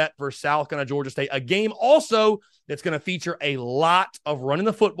best bet for South Carolina, Georgia State. A game also that's going to feature a lot of running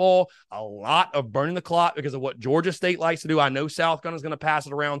the football, a lot of burning the clock because of what Georgia State likes to do. I know South Carolina is going to pass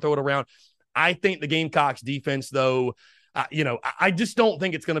it around, throw it around. I think the Gamecocks defense, though, I just don't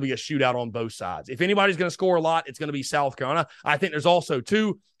think it's going to be a shootout on both sides. If anybody's going to score a lot, it's going to be South Carolina. I think there's also,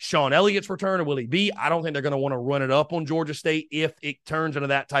 too, Sean Elliott's return, or will he be? I don't think they're going to want to run it up on Georgia State if it turns into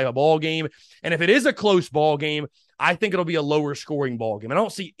that type of ball game. And if it is a close ball game, I think it'll be a lower scoring ball game. I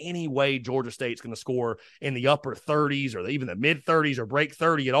don't see any way Georgia State's going to score in the upper 30s or even the mid 30s or break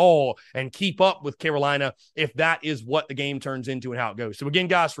 30 at all and keep up with Carolina if that is what the game turns into and how it goes. So again,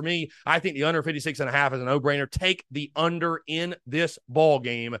 guys, for me, I think the under 56.5 is a no-brainer. Take the under in this ball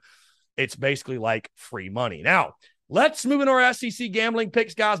game. It's basically like free money. Now, Let's move into our SEC gambling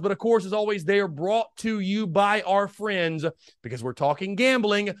picks, guys. But of course, as always, they are brought to you by our friends because we're talking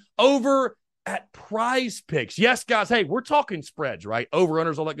gambling over at Prize Picks. Yes, guys. Hey, we're talking spreads, right?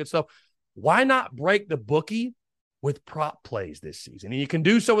 Over-unders, all that good stuff. Why not break the bookie with prop plays this season? And you can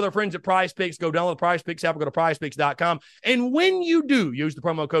do so with our friends at Prize Picks. Go download the Prize Picks app or go to prizepicks.com. And when you do, use the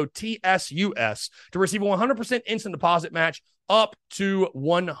promo code TSUS to receive a 100% instant deposit match up to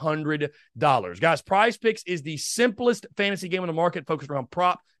 $100. Guys, Prize Picks is the simplest fantasy game on the market focused around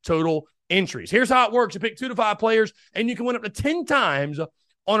prop total entries. Here's how it works. You pick 2 to 5 players, and you can win up to 10 times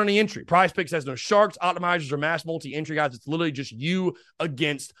on any entry. Prize Picks has no sharks, optimizers, or mass multi-entry, guys. It's literally just you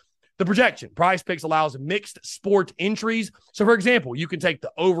against the projection. Prize Picks allows mixed sport entries. So, for example, you can take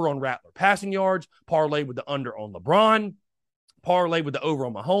the over on Rattler passing yards, parlay with the under on LeBron, parlay with the over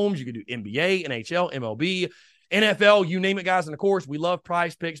on Mahomes. You can do NBA, NHL, MLB, NFL, you name it, guys. And of course, we love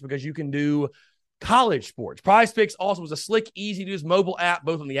Prize Picks because you can do college sports. Prize Picks also is a slick, easy-to-use mobile app,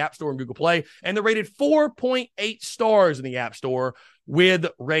 both on the App Store and Google Play. And they're rated 4.8 stars in the App Store with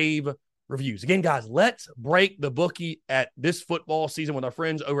rave reviews. Again, guys, let's break the bookie at this football season with our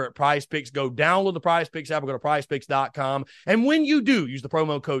friends over at Prize Picks. Go download the Prize Picks app or go to prizepicks.com. And when you do, use the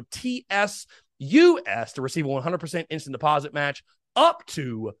promo code TSUS to receive a 100% instant deposit match up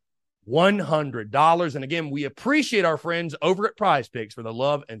to $100. And again, we appreciate our friends over at Prize Picks for the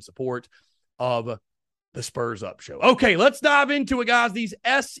love and support of the Spurs Up Show. Okay, let's dive into it, guys. These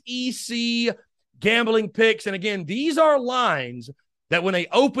SEC gambling picks. And again, these are lines that when they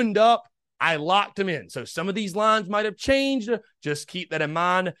opened up, I locked them in. So some of these lines might have changed. Just keep that in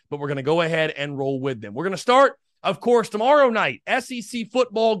mind, but we're going to go ahead and roll with them. We're going to start, of course, tomorrow night. SEC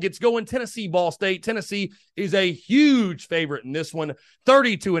football gets going. Tennessee, Ball State. Tennessee is a huge favorite in this one.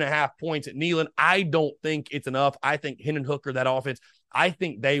 32.5 points at Neyland. I don't think it's enough. I think Hendon Hooker, that offense, I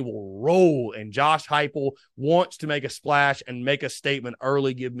think they will roll. And Josh Heupel wants to make a splash and make a statement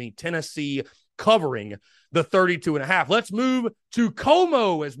early. Give me Tennessee covering the 32.5. Let's move to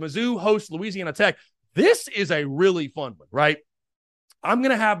Como as Mizzou hosts Louisiana Tech. This is a really fun one, right? I'm going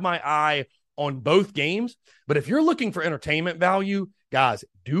to have my eye on both games, but if you're looking for entertainment value, guys,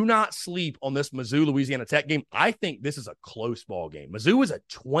 do not sleep on this Mizzou-Louisiana Tech game. I think this is a close ball game. Mizzou is a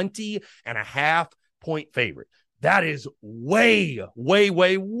 20.5 point favorite. That is way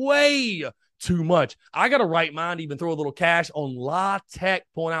too much. I got a right mind to even throw a little cash on La Tech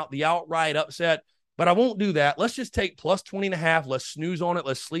pulling out the outright upset, but I won't do that. Let's just take plus 20.5. Let's snooze on it.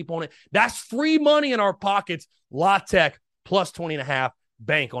 Let's sleep on it. That's free money in our pockets. La Tech plus 20.5.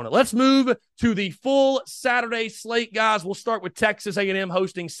 Bank on it. Let's move to the full Saturday slate, guys. We'll start with Texas A&M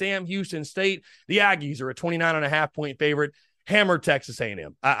hosting Sam Houston State. The Aggies are a 29.5 point favorite. Hammer Texas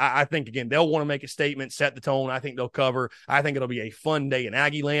A&M. I think, again, they'll want to make a statement, set the tone. I think they'll cover. I think it'll be a fun day in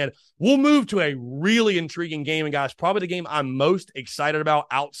Aggie land. We'll move to a really intriguing game, and guys, probably the game I'm most excited about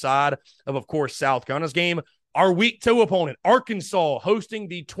outside of course, South Carolina's game. Our week 2 opponent, Arkansas, hosting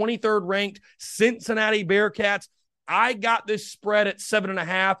the 23rd ranked Cincinnati Bearcats. I got this spread at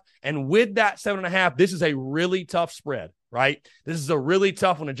 7.5, and with that 7.5, this is a really tough spread, right? This is a really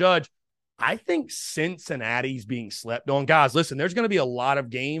tough one to judge. I think Cincinnati's being slept on. Guys, listen, there's going to be a lot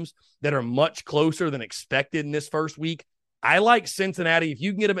of games that are much closer than expected in this first week. I like Cincinnati. If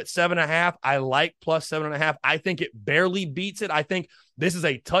you can get them at 7.5, I like plus 7.5. I think it barely beats it. I think this is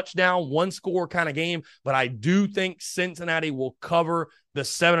a touchdown, one score kind of game, but I do think Cincinnati will cover the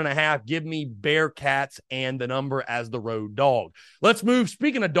 7.5. Give me Bearcats and the number as the road dog. Let's move,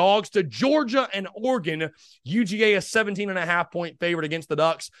 speaking of dogs, to Georgia and Oregon. UGA, a 17.5 point favorite against the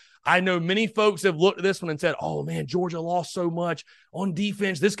Ducks. I know many folks have looked at this one and said, oh, man, Georgia lost so much on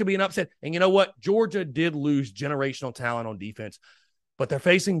defense. This could be an upset. And you know what? Georgia did lose generational talent on defense, but they're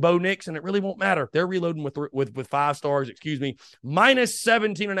facing Bo Nix, and it really won't matter. They're reloading with 5 stars, minus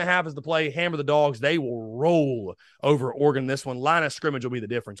 17.5 is the play. Hammer the dogs. They will roll over Oregon this one. Line of scrimmage will be the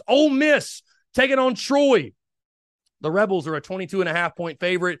difference. Ole Miss taking on Troy. The Rebels are a 22.5 point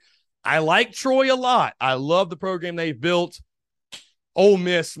favorite. I like Troy a lot. I love the program they've built. Ole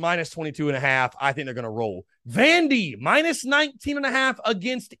Miss, minus 22.5. I think they're going to roll. Vandy, minus 19.5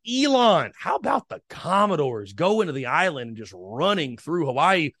 against Elon. How about the Commodores go into the island and just running through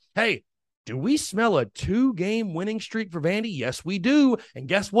Hawaii? Hey, do we smell a 2-game winning streak for Vandy? Yes, we do. And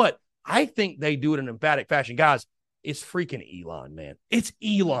guess what? I think they do it in emphatic fashion. Guys, it's freaking Elon, man. It's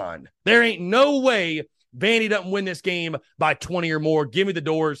Elon. There ain't no way Vandy doesn't win this game by 20 or more. Give me the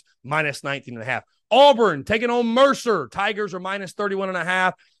Doors, minus 19.5. Auburn taking on Mercer. Tigers are minus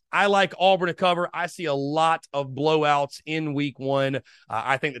 31.5. I like Auburn to cover. I see a lot of blowouts in week 1.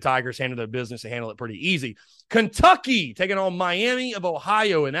 I think the Tigers handle their business and handle it pretty easy. Kentucky taking on Miami of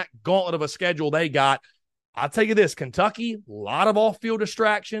Ohio, and that gauntlet of a schedule they got. I'll tell you this, Kentucky, a lot of off-field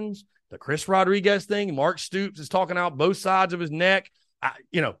distractions. The Chris Rodriguez thing, Mark Stoops is talking out both sides of his neck.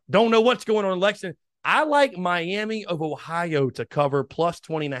 Don't know what's going on in Lexington. I like Miami of Ohio to cover plus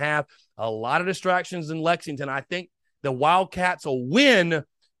 20.5. A lot of distractions in Lexington. I think the Wildcats will win,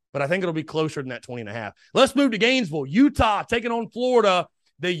 but I think it'll be closer than that 20.5. Let's move to Gainesville. Utah taking on Florida.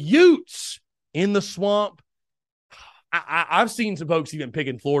 The Utes in the swamp. I've seen some folks even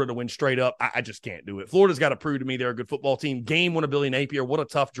picking Florida to win straight up. I just can't do it. Florida's got to prove to me they're a good football team. Game one of Billy Napier. What a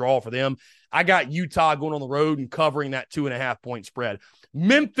tough draw for them. I got Utah going on the road and covering that 2.5-point spread.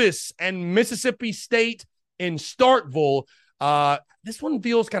 Memphis and Mississippi State in Starkville. This one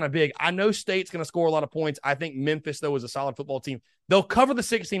feels kind of big. I know State's going to score a lot of points. I think Memphis, though, is a solid football team. They'll cover the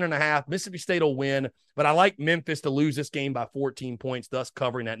 16.5. Mississippi State will win, but I like Memphis to lose this game by 14 points, thus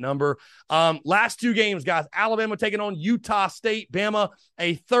covering that number. Last two games, guys. Alabama taking on Utah State. Bama,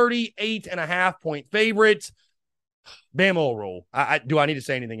 a 38.5-point favorite. Bama will roll. Do I need to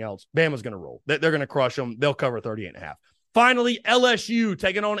say anything else? Bama's going to roll. They're going to crush them. They'll cover 38.5. Finally, LSU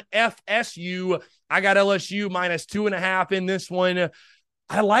taking on FSU. I got LSU minus 2.5 in this one.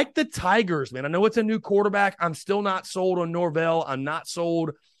 I like the Tigers, man. I know it's a new quarterback. I'm still not sold on Norvell. I'm not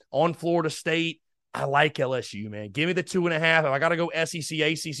sold on Florida State. I like LSU, man. Give me the 2.5. If I got to go SEC,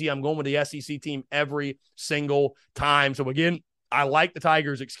 ACC, I'm going with the SEC team every single time. So, again, I like the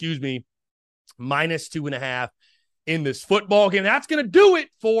Tigers, minus 2.5 in this football game. That's going to do it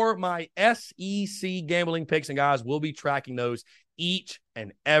for my SEC gambling picks. And, guys, we'll be tracking those each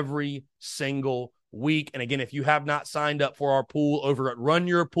and every single week. And again, if you have not signed up for our pool over at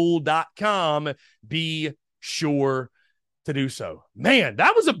runyourpool.com, be sure to do so. Man,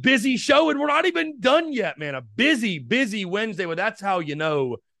 that was a busy show, and we're not even done yet, man. A busy Wednesday. Well, that's how you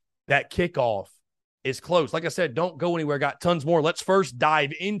know that kickoff is close. Like I said, don't go anywhere. Got tons more. Let's first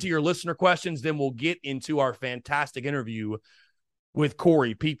dive into your listener questions. Then we'll get into our fantastic interview with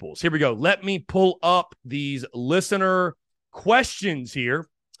Cory Peoples. Here we go. Let me pull up these listener questions here.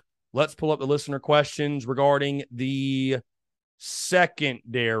 Let's pull up the listener questions regarding the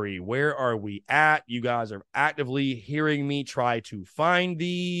secondary. Where are we at? You guys are actively hearing me try to find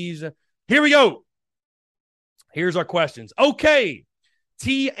these. Here we go. Here's our questions. Okay.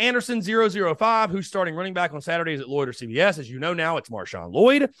 T. Anderson005, who's starting running back on Saturdays at Lloyd or CBS. As you know now, it's Marshawn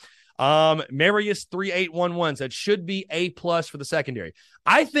Lloyd. Marius3811 said should be A+ for the secondary.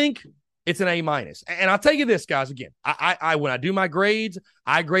 I think it's an A-. And I'll tell you this, guys, again, I when I do my grades,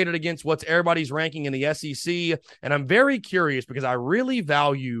 I grade it against what's everybody's ranking in the SEC. And I'm very curious because I really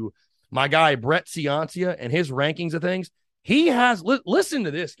value my guy, Brett Ciancia, and his rankings of things. He has, listen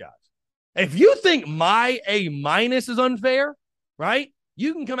to this, guys. If you think my A- is unfair, right,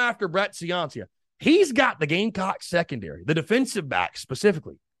 you can come after Brett Ciancia. He's got the Gamecock secondary, the defensive back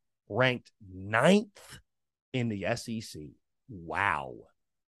specifically, ranked 9th in the SEC. Wow.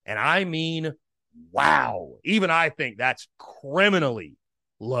 And I mean, wow. Even I think that's criminally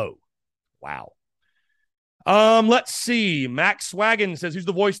low. Wow. Let's see. Max Swaggin says, who's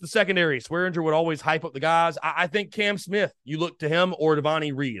the voice of the secondary? Swearinger would always hype up the guys. I think Cam Smith, you look to him, or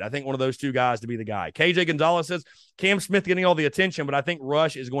Devontae Reed. I think one of those two guys to be the guy. KJ Gonzalez says, Cam Smith getting all the attention, but I think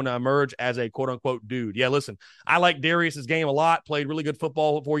Rush is going to emerge as a quote-unquote dude. Yeah, listen, I like Darius's game a lot. Played really good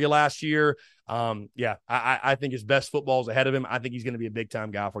football for you last year. I think his best football is ahead of him. I think he's going to be a big-time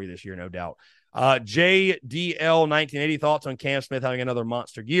guy for you this year, no doubt. JDL1980, thoughts on Cam Smith having another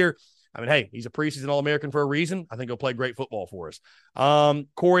monster year? I mean, hey, he's a preseason All-American for a reason. I think he'll play great football for us.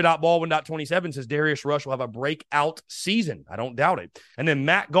 Corey.Baldwin.27 says Darius Rush will have a breakout season. I don't doubt it. And then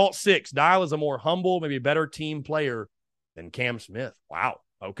Matt Galt6, Dial is a more humble, maybe better team player than Cam Smith. Wow.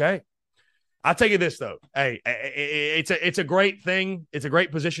 Okay. I'll tell you this, though. Hey, it's a great thing. It's a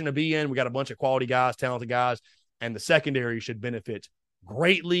great position to be in. We got a bunch of quality guys, talented guys, and the secondary should benefit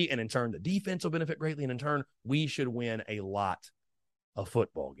greatly. And in turn, the defense will benefit greatly. And in turn, we should win a lot of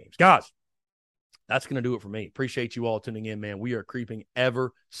football games. Guys, that's going to do it for me. Appreciate you all tuning in, man. We are creeping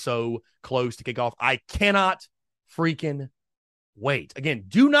ever so close to kickoff. I cannot freaking wait. Again,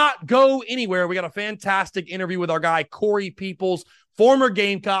 do not go anywhere. We got a fantastic interview with our guy, Cory Peoples, former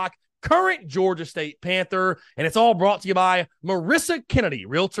Gamecock, current Georgia State Panther, and it's all brought to you by Marissa Kennedy,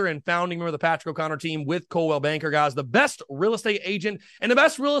 realtor and founding member of the Patrick O'Connor team with Coldwell Banker, guys, the best real estate agent and the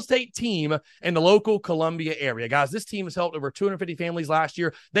best real estate team in the local Columbia area. Guys, this team has helped over 250 families last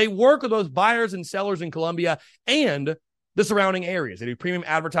year. They work with those buyers and sellers in Columbia and the surrounding areas. They do premium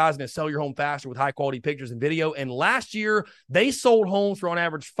advertising to sell your home faster with high-quality pictures and video, and last year, they sold homes for on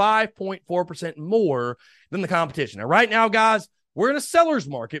average 5.4% more than the competition. Now, right now, guys, we're in a seller's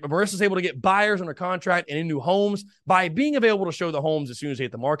market, but Marissa's able to get buyers under contract and in new homes by being available to show the homes as soon as they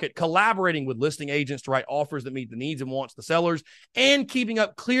hit the market, collaborating with listing agents to write offers that meet the needs and wants of the sellers, and keeping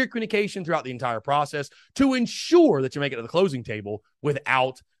up clear communication throughout the entire process to ensure that you make it to the closing table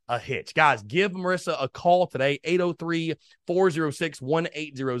without a hitch. Guys, give Marissa a call today,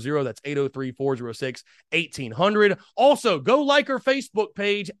 803-406-1800. That's 803-406-1800. Also, go like her Facebook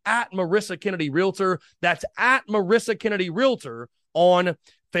page at Marissa Kennedy Realtor. That's at Marissa Kennedy Realtor on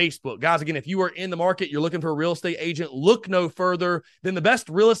Facebook. Guys, again, if you are in the market, you're looking for a real estate agent, look no further than the best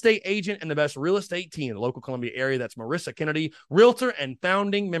real estate agent and the best real estate team in the local Columbia area. That's Marissa Kennedy, Realtor and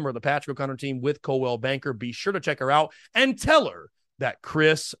founding member of the Patrick O'Connor team with Coldwell Banker. Be sure to check her out and tell her that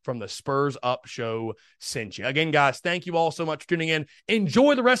Chris from the Spurs Up Show sent you. Again, guys, thank you all so much for tuning in.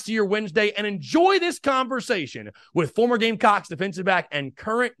 Enjoy the rest of your Wednesday and enjoy this conversation with former Gamecocks defensive back and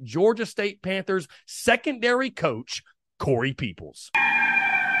current Georgia State Panthers secondary coach, Cory Peoples.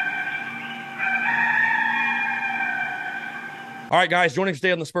 All right, guys, joining us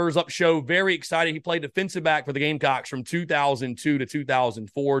today on the Spurs Up Show. Very excited. He played defensive back for the Gamecocks from 2002 to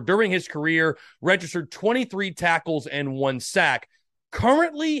 2004. During his career, registered 23 tackles and 1 sack.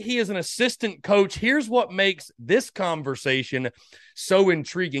 Currently, he is an assistant coach. Here's what makes this conversation so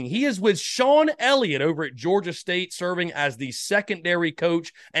intriguing. He is with Sean Elliott over at Georgia State, serving as the secondary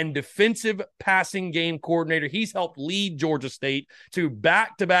coach and defensive passing game coordinator. He's helped lead Georgia State to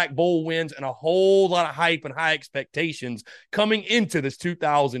back-to-back bowl wins and a whole lot of hype and high expectations coming into this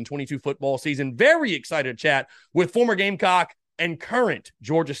 2022 football season. Very excited to chat with former Gamecock and current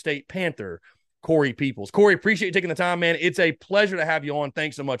Georgia State Panther, Cory Peoples. Cory, appreciate you taking the time, man. It's a pleasure to have you on.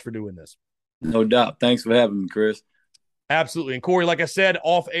 Thanks so much for doing this. No doubt. Thanks for having me, Chris. Absolutely. And Cory, like I said,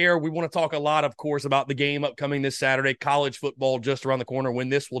 off air, we want to talk a lot, of course, about the game upcoming this Saturday, college football just around the corner. When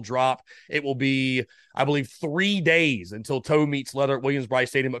this will drop, it will be, I believe, 3 days until toe meets leather at Williams-Brice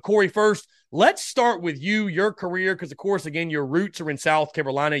Stadium. But Cory, first, let's start with you, your career, because, of course, again, your roots are in South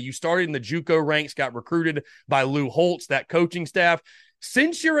Carolina. You started in the JUCO ranks, got recruited by Lou Holtz, that coaching staff.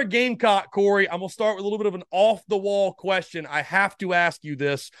 Since you're a Gamecock, Cory, I'm going to start with a little bit of an off-the-wall question. I have to ask you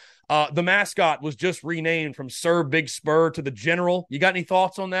this. The mascot was just renamed from Sir Big Spur to the General. You got any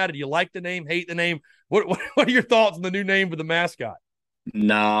thoughts on that? Do you like the name, hate the name? What are your thoughts on the new name for the mascot?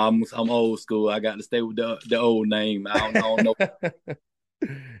 Nah, I'm old school. I got to stay with the old name. I don't know.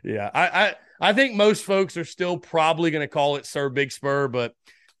 Yeah, I think most folks are still probably going to call it Sir Big Spur, but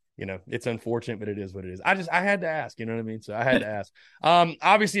you know, it's unfortunate, but it is what it is. I had to ask, you know what I mean? So I had to ask.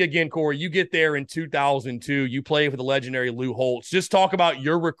 Obviously, again, Cory, you get there in 2002. You play for the legendary Lou Holtz. Just talk about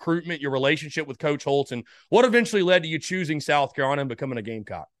your recruitment, your relationship with Coach Holtz, and what eventually led to you choosing South Carolina and becoming a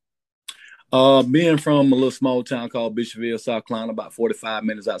Gamecock. Being from a little small town called Bishopville, South Carolina, about 45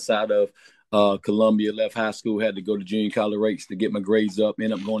 minutes outside of Columbia, left high school, had to go to junior college race to get my grades up,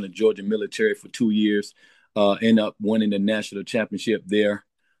 ended up going to Georgia military for 2 years, ended up winning the national championship there.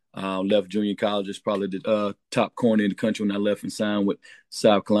 Left junior college as probably the top corner in the country when I left and signed with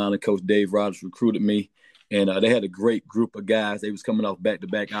South Carolina. Coach Dave Rogers recruited me, and they had a great group of guys. They was coming off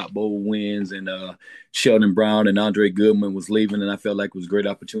back-to-back out bowl wins, and Sheldon Brown and Andre Goodman was leaving, and I felt like it was a great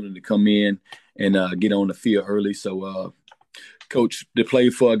opportunity to come in and get on the field early. So, Coach, to play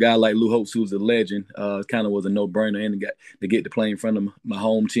for a guy like Lou Holtz, who's a legend, kind of was a no-brainer, and to get to play in front of my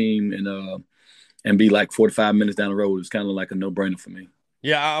home team and be like 45 minutes down the road was kind of like a no-brainer for me.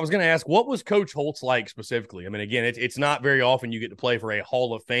 Yeah, I was going to ask, what was Coach Holtz like specifically? I mean, again, it's not very often you get to play for a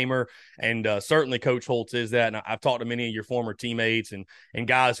Hall of Famer, and certainly Coach Holtz is that. And I've talked to many of your former teammates and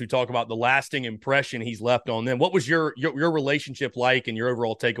guys who talk about the lasting impression he's left on them. What was your relationship like and your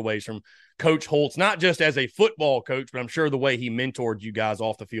overall takeaways from Coach Holtz, not just as a football coach, but I'm sure the way he mentored you guys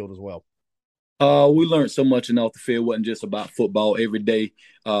off the field as well? We learned so much in off the field. It wasn't just about football. Every day,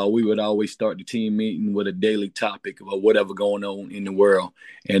 we would always start the team meeting with a daily topic of whatever going on in the world.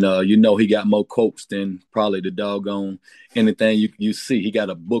 And, he got more quotes than probably the doggone anything you see. He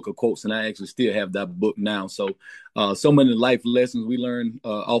got a book of quotes, and I actually still have that book now. So, so many life lessons we learned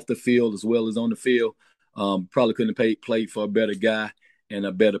off the field as well as on the field. Probably couldn't have played for a better guy and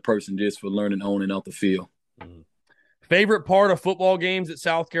a better person just for learning on and off the field. Mm-hmm. Favorite part of football games at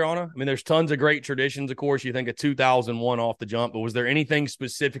South Carolina? I mean, there's tons of great traditions, of course. You think of 2001 off the jump, but was there anything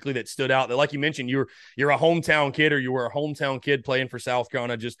specifically that stood out that, like you mentioned, you're a hometown kid, or you were a hometown kid playing for South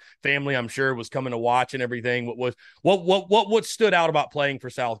Carolina, just family, I'm sure, was coming to watch and everything. What stood out about playing for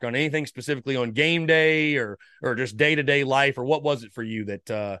South Carolina? Anything specifically on game day or just day-to-day life, or what was it for you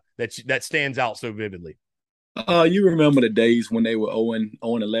that stands out so vividly? You remember the days when they were 0-11,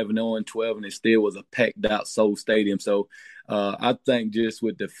 0-12, and it still was a packed-out Soul Stadium. So I think just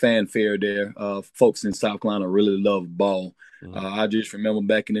with the fanfare there, folks in South Carolina really love ball. I just remember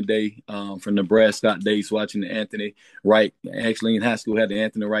back in the day from Nebraska days watching the Anthony Wright. Actually, in high school, had the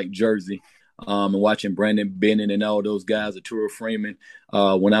Anthony Wright jersey. And watching Brandon Bennett and all those guys, Arturo Freeman,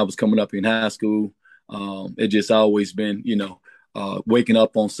 when I was coming up in high school, it just always been, waking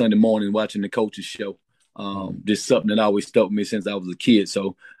up on Sunday morning watching the coaches show. Just something that always stuck with me since I was a kid.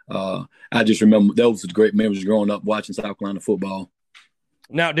 So I just remember those were great memories growing up watching South Carolina football.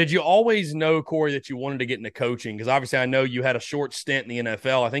 Now, did you always know, Cory, that you wanted to get into coaching? Because obviously I know you had a short stint in the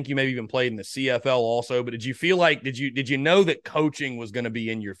NFL. I think you maybe even played in the CFL also. But did you feel like, did you know that coaching was going to be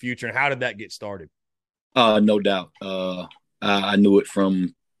in your future? And how did that get started? No doubt. I knew it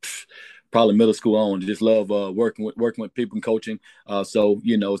from probably middle school on. Just love working with people and coaching. So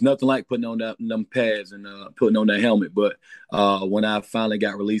it's nothing like putting on them pads and putting on that helmet. But when I finally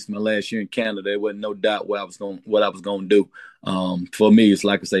got released my last year in Canada, there wasn't no doubt what I was going to do. For me, it's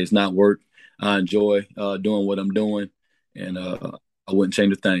like I say, it's not work. I enjoy doing what I'm doing, and I wouldn't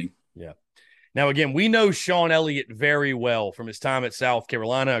change a thing. Yeah. Now, again, we know Sean Elliott very well from his time at South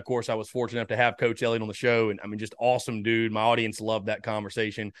Carolina. Of course, I was fortunate enough to have Coach Elliott on the show, and I mean, just awesome dude. My audience loved that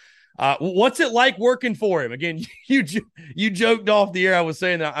conversation. What's it like working for him? Again, you joked off the air. I was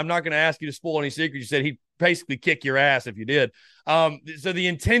saying that I'm not going to ask you to spoil any secrets. You said he'd basically kick your ass if you did. So the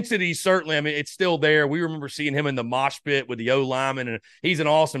intensity, certainly, I mean, it's still there. We remember seeing him in the mosh pit with the O-lineman, and he's an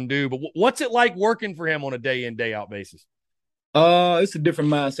awesome dude. But what's it like working for him on a day-in, day-out basis? It's a different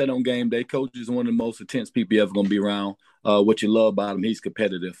mindset on game day. Coach is one of the most intense people you're ever going to be around. What you love about him, he's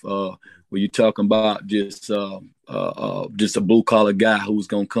competitive. When you're talking about just a blue collar guy who's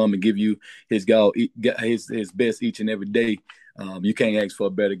going to come and give you his best each and every day, you can't ask for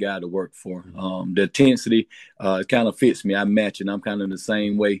a better guy to work for. The intensity kind of fits me. I match it. I'm kind of the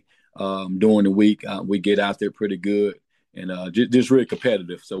same way during the week. We get out there pretty good. And just really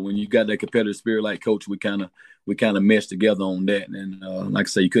competitive. So when you got that competitive spirit like Coach, we kind of mesh together on that. And like I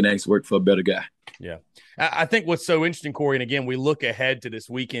say, you couldn't ask to work for a better guy. Yeah. I think what's so interesting, Cory, and again, we look ahead to this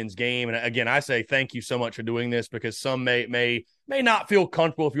weekend's game. And again, I say thank you so much for doing this, because some may not feel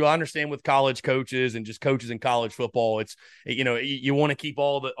comfortable. If you understand with college coaches and just coaches in college football, it's, you want to keep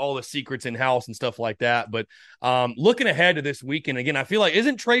all the secrets in house and stuff like that. But looking ahead to this weekend, again, I feel like,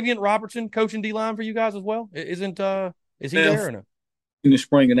 isn't Travian Robertson coaching D-line for you guys as well? Is he there or no? In the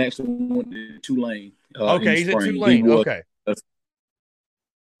spring, and actually went to Tulane. Okay, he's at Tulane. Okay.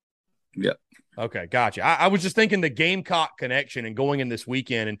 Yeah. Okay, gotcha. I was just thinking the Gamecock connection and going in this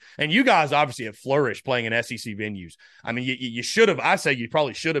weekend, and you guys obviously have flourished playing in SEC venues. I mean, you should have. I say you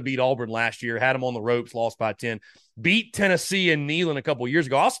probably should have beat Auburn last year, had them on the ropes, lost by 10, beat Tennessee and Neyland a couple of years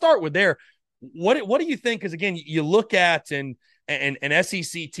ago. I'll start with there. What do you think? Because again, you look at and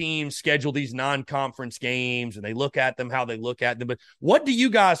SEC teams schedule these non-conference games, and they look at them how they look at them. But what do you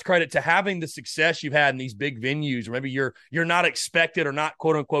guys credit to having the success you've had in these big venues, or maybe you're not expected or not,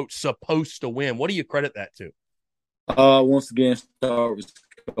 quote unquote, supposed to win? What do you credit that to? Once again, start with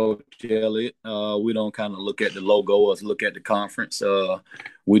Coach Elliott. We don't kind of look at the logo or look at the conference.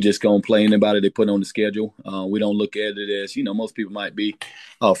 We just gonna play anybody they put on the schedule. We don't look at it as, most people might be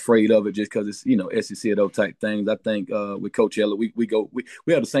afraid of it just because it's SEC or those type things. I think with Coach Elliott,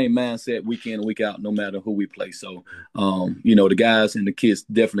 we have the same mindset week in and week out, no matter who we play. So the guys and the kids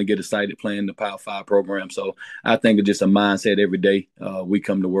definitely get excited playing the Power 5 program. So I think it's just a mindset every day. We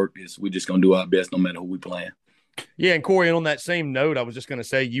come to work is we just gonna do our best no matter who we playing. Yeah, and Cory, and on that same note, I was just going to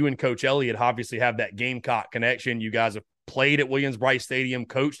say, you and Coach Elliott obviously have that Gamecock connection. You guys have played at Williams-Brice Stadium,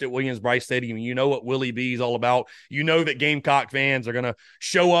 coached at Williams-Brice Stadium. You know what Willie B is all about. You know that Gamecock fans are going to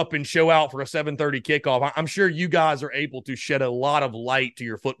show up and show out for a 7:30 kickoff. I'm sure you guys are able to shed a lot of light to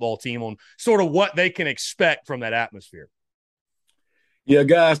your football team on sort of what they can expect from that atmosphere. Yeah,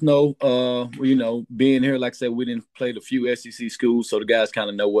 guys know, being here, like I said, we didn't play the few SEC schools, so the guys kind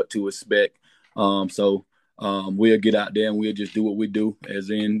of know what to expect. We'll get out there and we'll just do what we do, as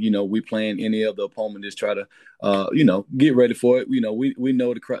in, we playing any other opponent, just try to, get ready for it. We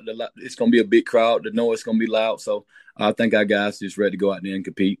know the crowd, it's going to be a big crowd. The noise is going to be loud. So I think our guys just ready to go out there and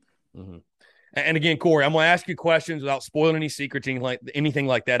compete. Mm-hmm. And again, Cory, I'm going to ask you questions without spoiling any secrets, anything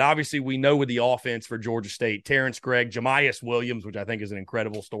like that. Obviously, we know with the offense for Georgia State, Terrence Gregg, Jamias Williams, which I think is an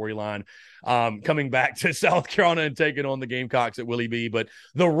incredible storyline, coming back to South Carolina and taking on the Gamecocks at Willie B. But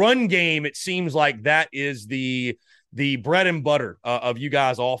the run game, it seems like that is the bread and butter of you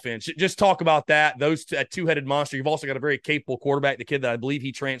guys' offense. Just talk about that. That two-headed monster. You've also got a very capable quarterback, the kid that I believe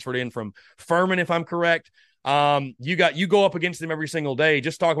he transferred in from Furman, if I'm correct. You go up against them every single day.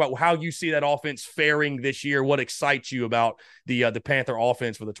 Just talk about how you see that offense faring this year. What excites you about the Panther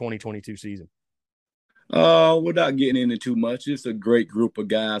offense for the 2022 season? Without getting into too much, it's a great group of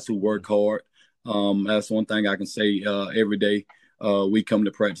guys who work hard. That's one thing I can say. Every day we come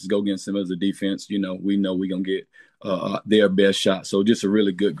to practice, go against them as a defense. We know we're gonna get their best shot. So just a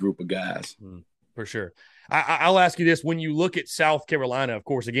really good group of guys. For sure. I'll ask you this. When you look at South Carolina, of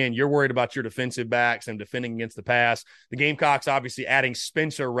course, again, you're worried about your defensive backs and defending against the pass. The Gamecocks obviously adding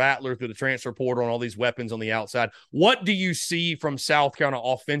Spencer Rattler through the transfer portal and all these weapons on the outside. What do you see from South Carolina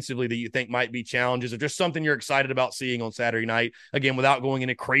offensively that you think might be challenges, or just something you're excited about seeing on Saturday night? Again, without going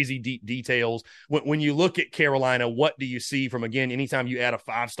into crazy deep details, when you look at Carolina, what do you see from, again, anytime you add a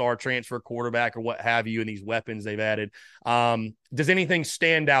 5-star transfer quarterback or what have you, and these weapons they've added? Does anything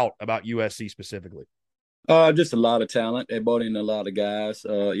stand out about USC specifically? Just a lot of talent. They brought in a lot of guys,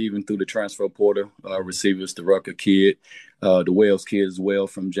 even through the transfer portal, receivers, the Rucker kid, the Wells kid as well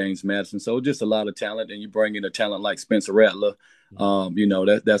from James Madison. So just a lot of talent, and you bring in a talent like Spencer Rattler.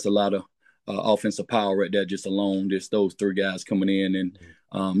 That's a lot of offensive power right there, just alone, just those three guys coming in. And,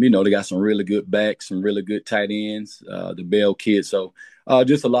 they got some really good backs, some really good tight ends, the Bell kid. So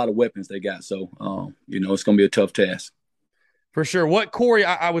just a lot of weapons they got. So, it's going to be a tough task. For sure. What, Cory,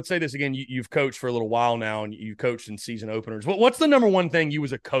 I would say this again, you've coached for a little while now and you coached in season openers. What's the number one thing you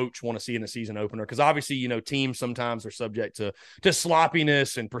as a coach want to see in a season opener? Because obviously, teams sometimes are subject to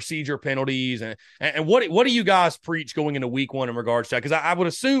sloppiness and procedure penalties. And what do you guys preach going into week one in regards to that? Because I would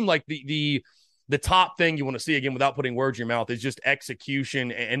assume like the top thing you want to see, again, without putting words in your mouth, is just execution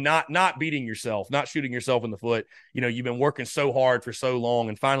and not beating yourself, not shooting yourself in the foot. You've been working so hard for so long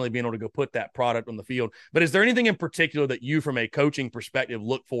and finally being able to go put that product on the field. But is there anything in particular that you, from a coaching perspective,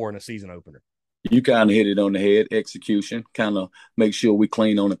 look for in a season opener? You kind of hit it on the head. Execution, kind of make sure we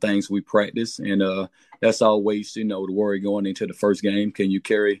clean on the things we practice. And that's always, the worry going into the first game. Can you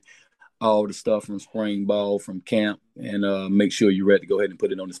carry all the stuff from spring ball, from camp, and make sure you're ready to go ahead and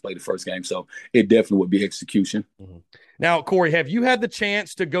put it on display the first game? So it definitely would be execution. Mm-hmm. Now, Cory, have you had the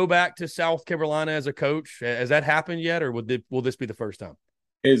chance to go back to South Carolina as a coach? Has that happened yet, or will this be the first time?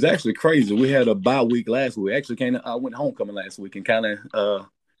 It's actually crazy. We had a bye week last week. Actually, I went homecoming last week and kind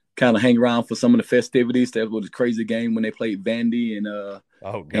of hang around for some of the festivities. That was a crazy game when they played Vandy and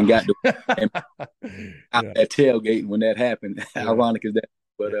got at tailgate when that happened. Yeah. Ironic as that.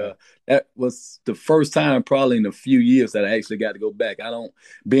 But that was the first time probably in a few years that I actually got to go back.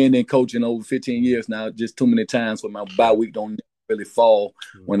 Being in coaching over 15 years now, just too many times when my bye week don't really fall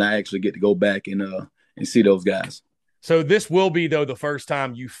when I actually get to go back and see those guys. So this will be, though, the first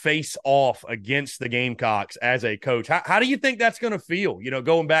time you face off against the Gamecocks as a coach. How do you think that's going to feel,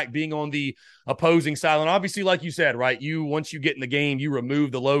 going back, being on the opposing side? And obviously, like you said, right, once you get in the game, you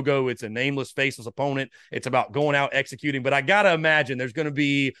remove the logo. It's a nameless, faceless opponent. It's about going out, executing. But I got to imagine there's going to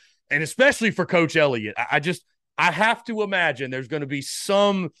be, and especially for Coach Elliott, I have to imagine there's going to be it's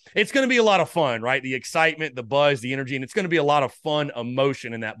going to be a lot of fun, right? The excitement, the buzz, the energy, and it's going to be a lot of fun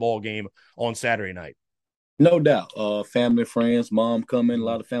emotion in that ball game on Saturday night. No doubt. Family, friends, mom coming, a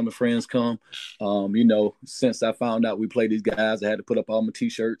lot of family friends come. Since I found out we play these guys, I had to put up all my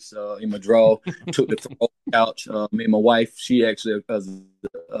T-shirts in my drawer, took the throw couch. Me and my wife, she actually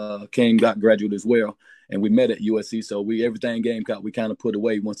got graduate as well. And we met at USC. So everything Gamecock, we kind of put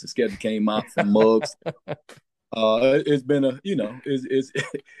away once the schedule came out from mugs. It's been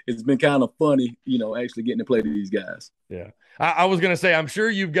it's been kind of funny, actually getting to play to these guys. Yeah. I was going to say, I'm sure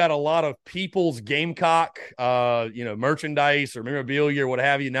you've got a lot of people's Gamecock, merchandise or memorabilia or what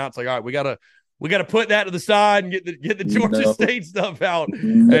have you. Now it's like, all right, we got to put that to the side and get the Georgia State stuff out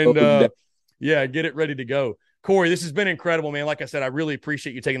and get it ready to go. Cory, this has been incredible, man. Like I said, I really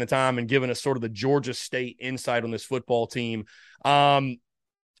appreciate you taking the time and giving us sort of the Georgia State insight on this football team. I'm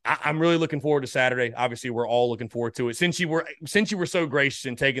really looking forward to Saturday. Obviously, we're all looking forward to it. Since you were so gracious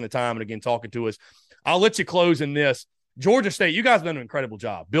in taking the time and again talking to us, I'll let you close in this. Georgia State, you guys have done an incredible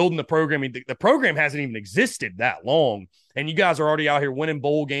job building the program. I mean, the program hasn't even existed that long, and you guys are already out here winning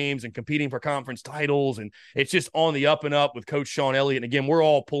bowl games and competing for conference titles, and it's just on the up and up with Coach Sean Elliott. And again, we're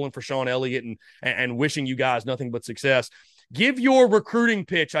all pulling for Sean Elliott and wishing you guys nothing but success. Give your recruiting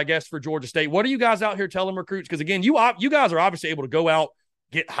pitch, I guess, for Georgia State. What are you guys out here telling recruits? Because again, you guys are obviously able to go out,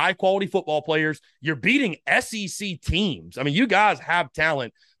 get high-quality football players. You're beating SEC teams. I mean, you guys have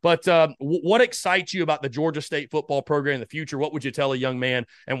talent. But what excites you about the Georgia State football program in the future? What would you tell a young man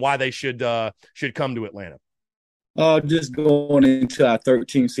and why they should come to Atlanta? Just going into our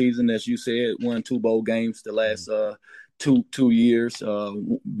 13th season, as you said, won 2 bowl games the last two years.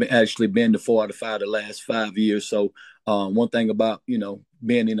 Actually been to 4 out of 5 the last 5 years. So one thing about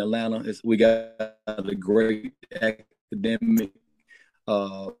being in Atlanta is we got a great academic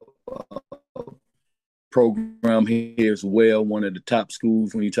program here as well. One of the top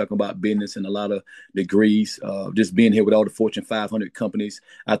schools when you talk about business and a lot of degrees. Just being here with all the Fortune 500 companies,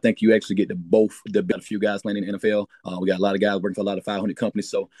 I think you actually get the better few guys playing in the NFL. We got a lot of guys working for a lot of 500 companies.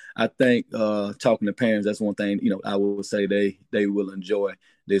 So I think talking to parents, that's one thing, I would say they will enjoy.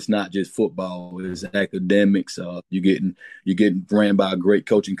 It's not just football; it's academics. You're getting ran by a great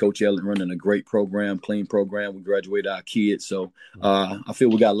coach, and Coach Ellen running a great program, clean program. We graduated our kids, so I feel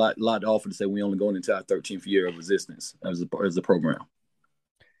we got a lot to offer to say we only going into our 13th year of existence as a program.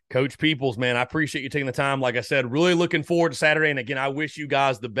 Coach Peoples, man, I appreciate you taking the time. Like I said, really looking forward to Saturday. And again, I wish you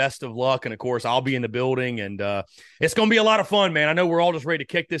guys the best of luck. And of course, I'll be in the building, and it's going to be a lot of fun, man. I know we're all just ready to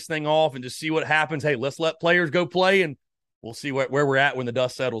kick this thing off and just see what happens. Hey, let's let players go play, and we'll see where we're at when the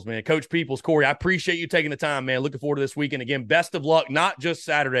dust settles, man. Coach Peoples, Cory, I appreciate you taking the time, man. Looking forward to this weekend. Again, best of luck, not just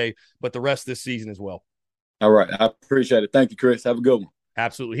Saturday, but the rest of this season as well. All right. I appreciate it. Thank you, Chris. Have a good one.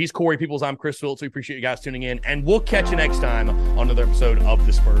 Absolutely. He's Cory Peoples. I'm Chris Phillips. We appreciate you guys tuning in, and we'll catch you next time on another episode of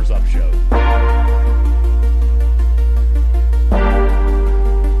the Spurs Up Show.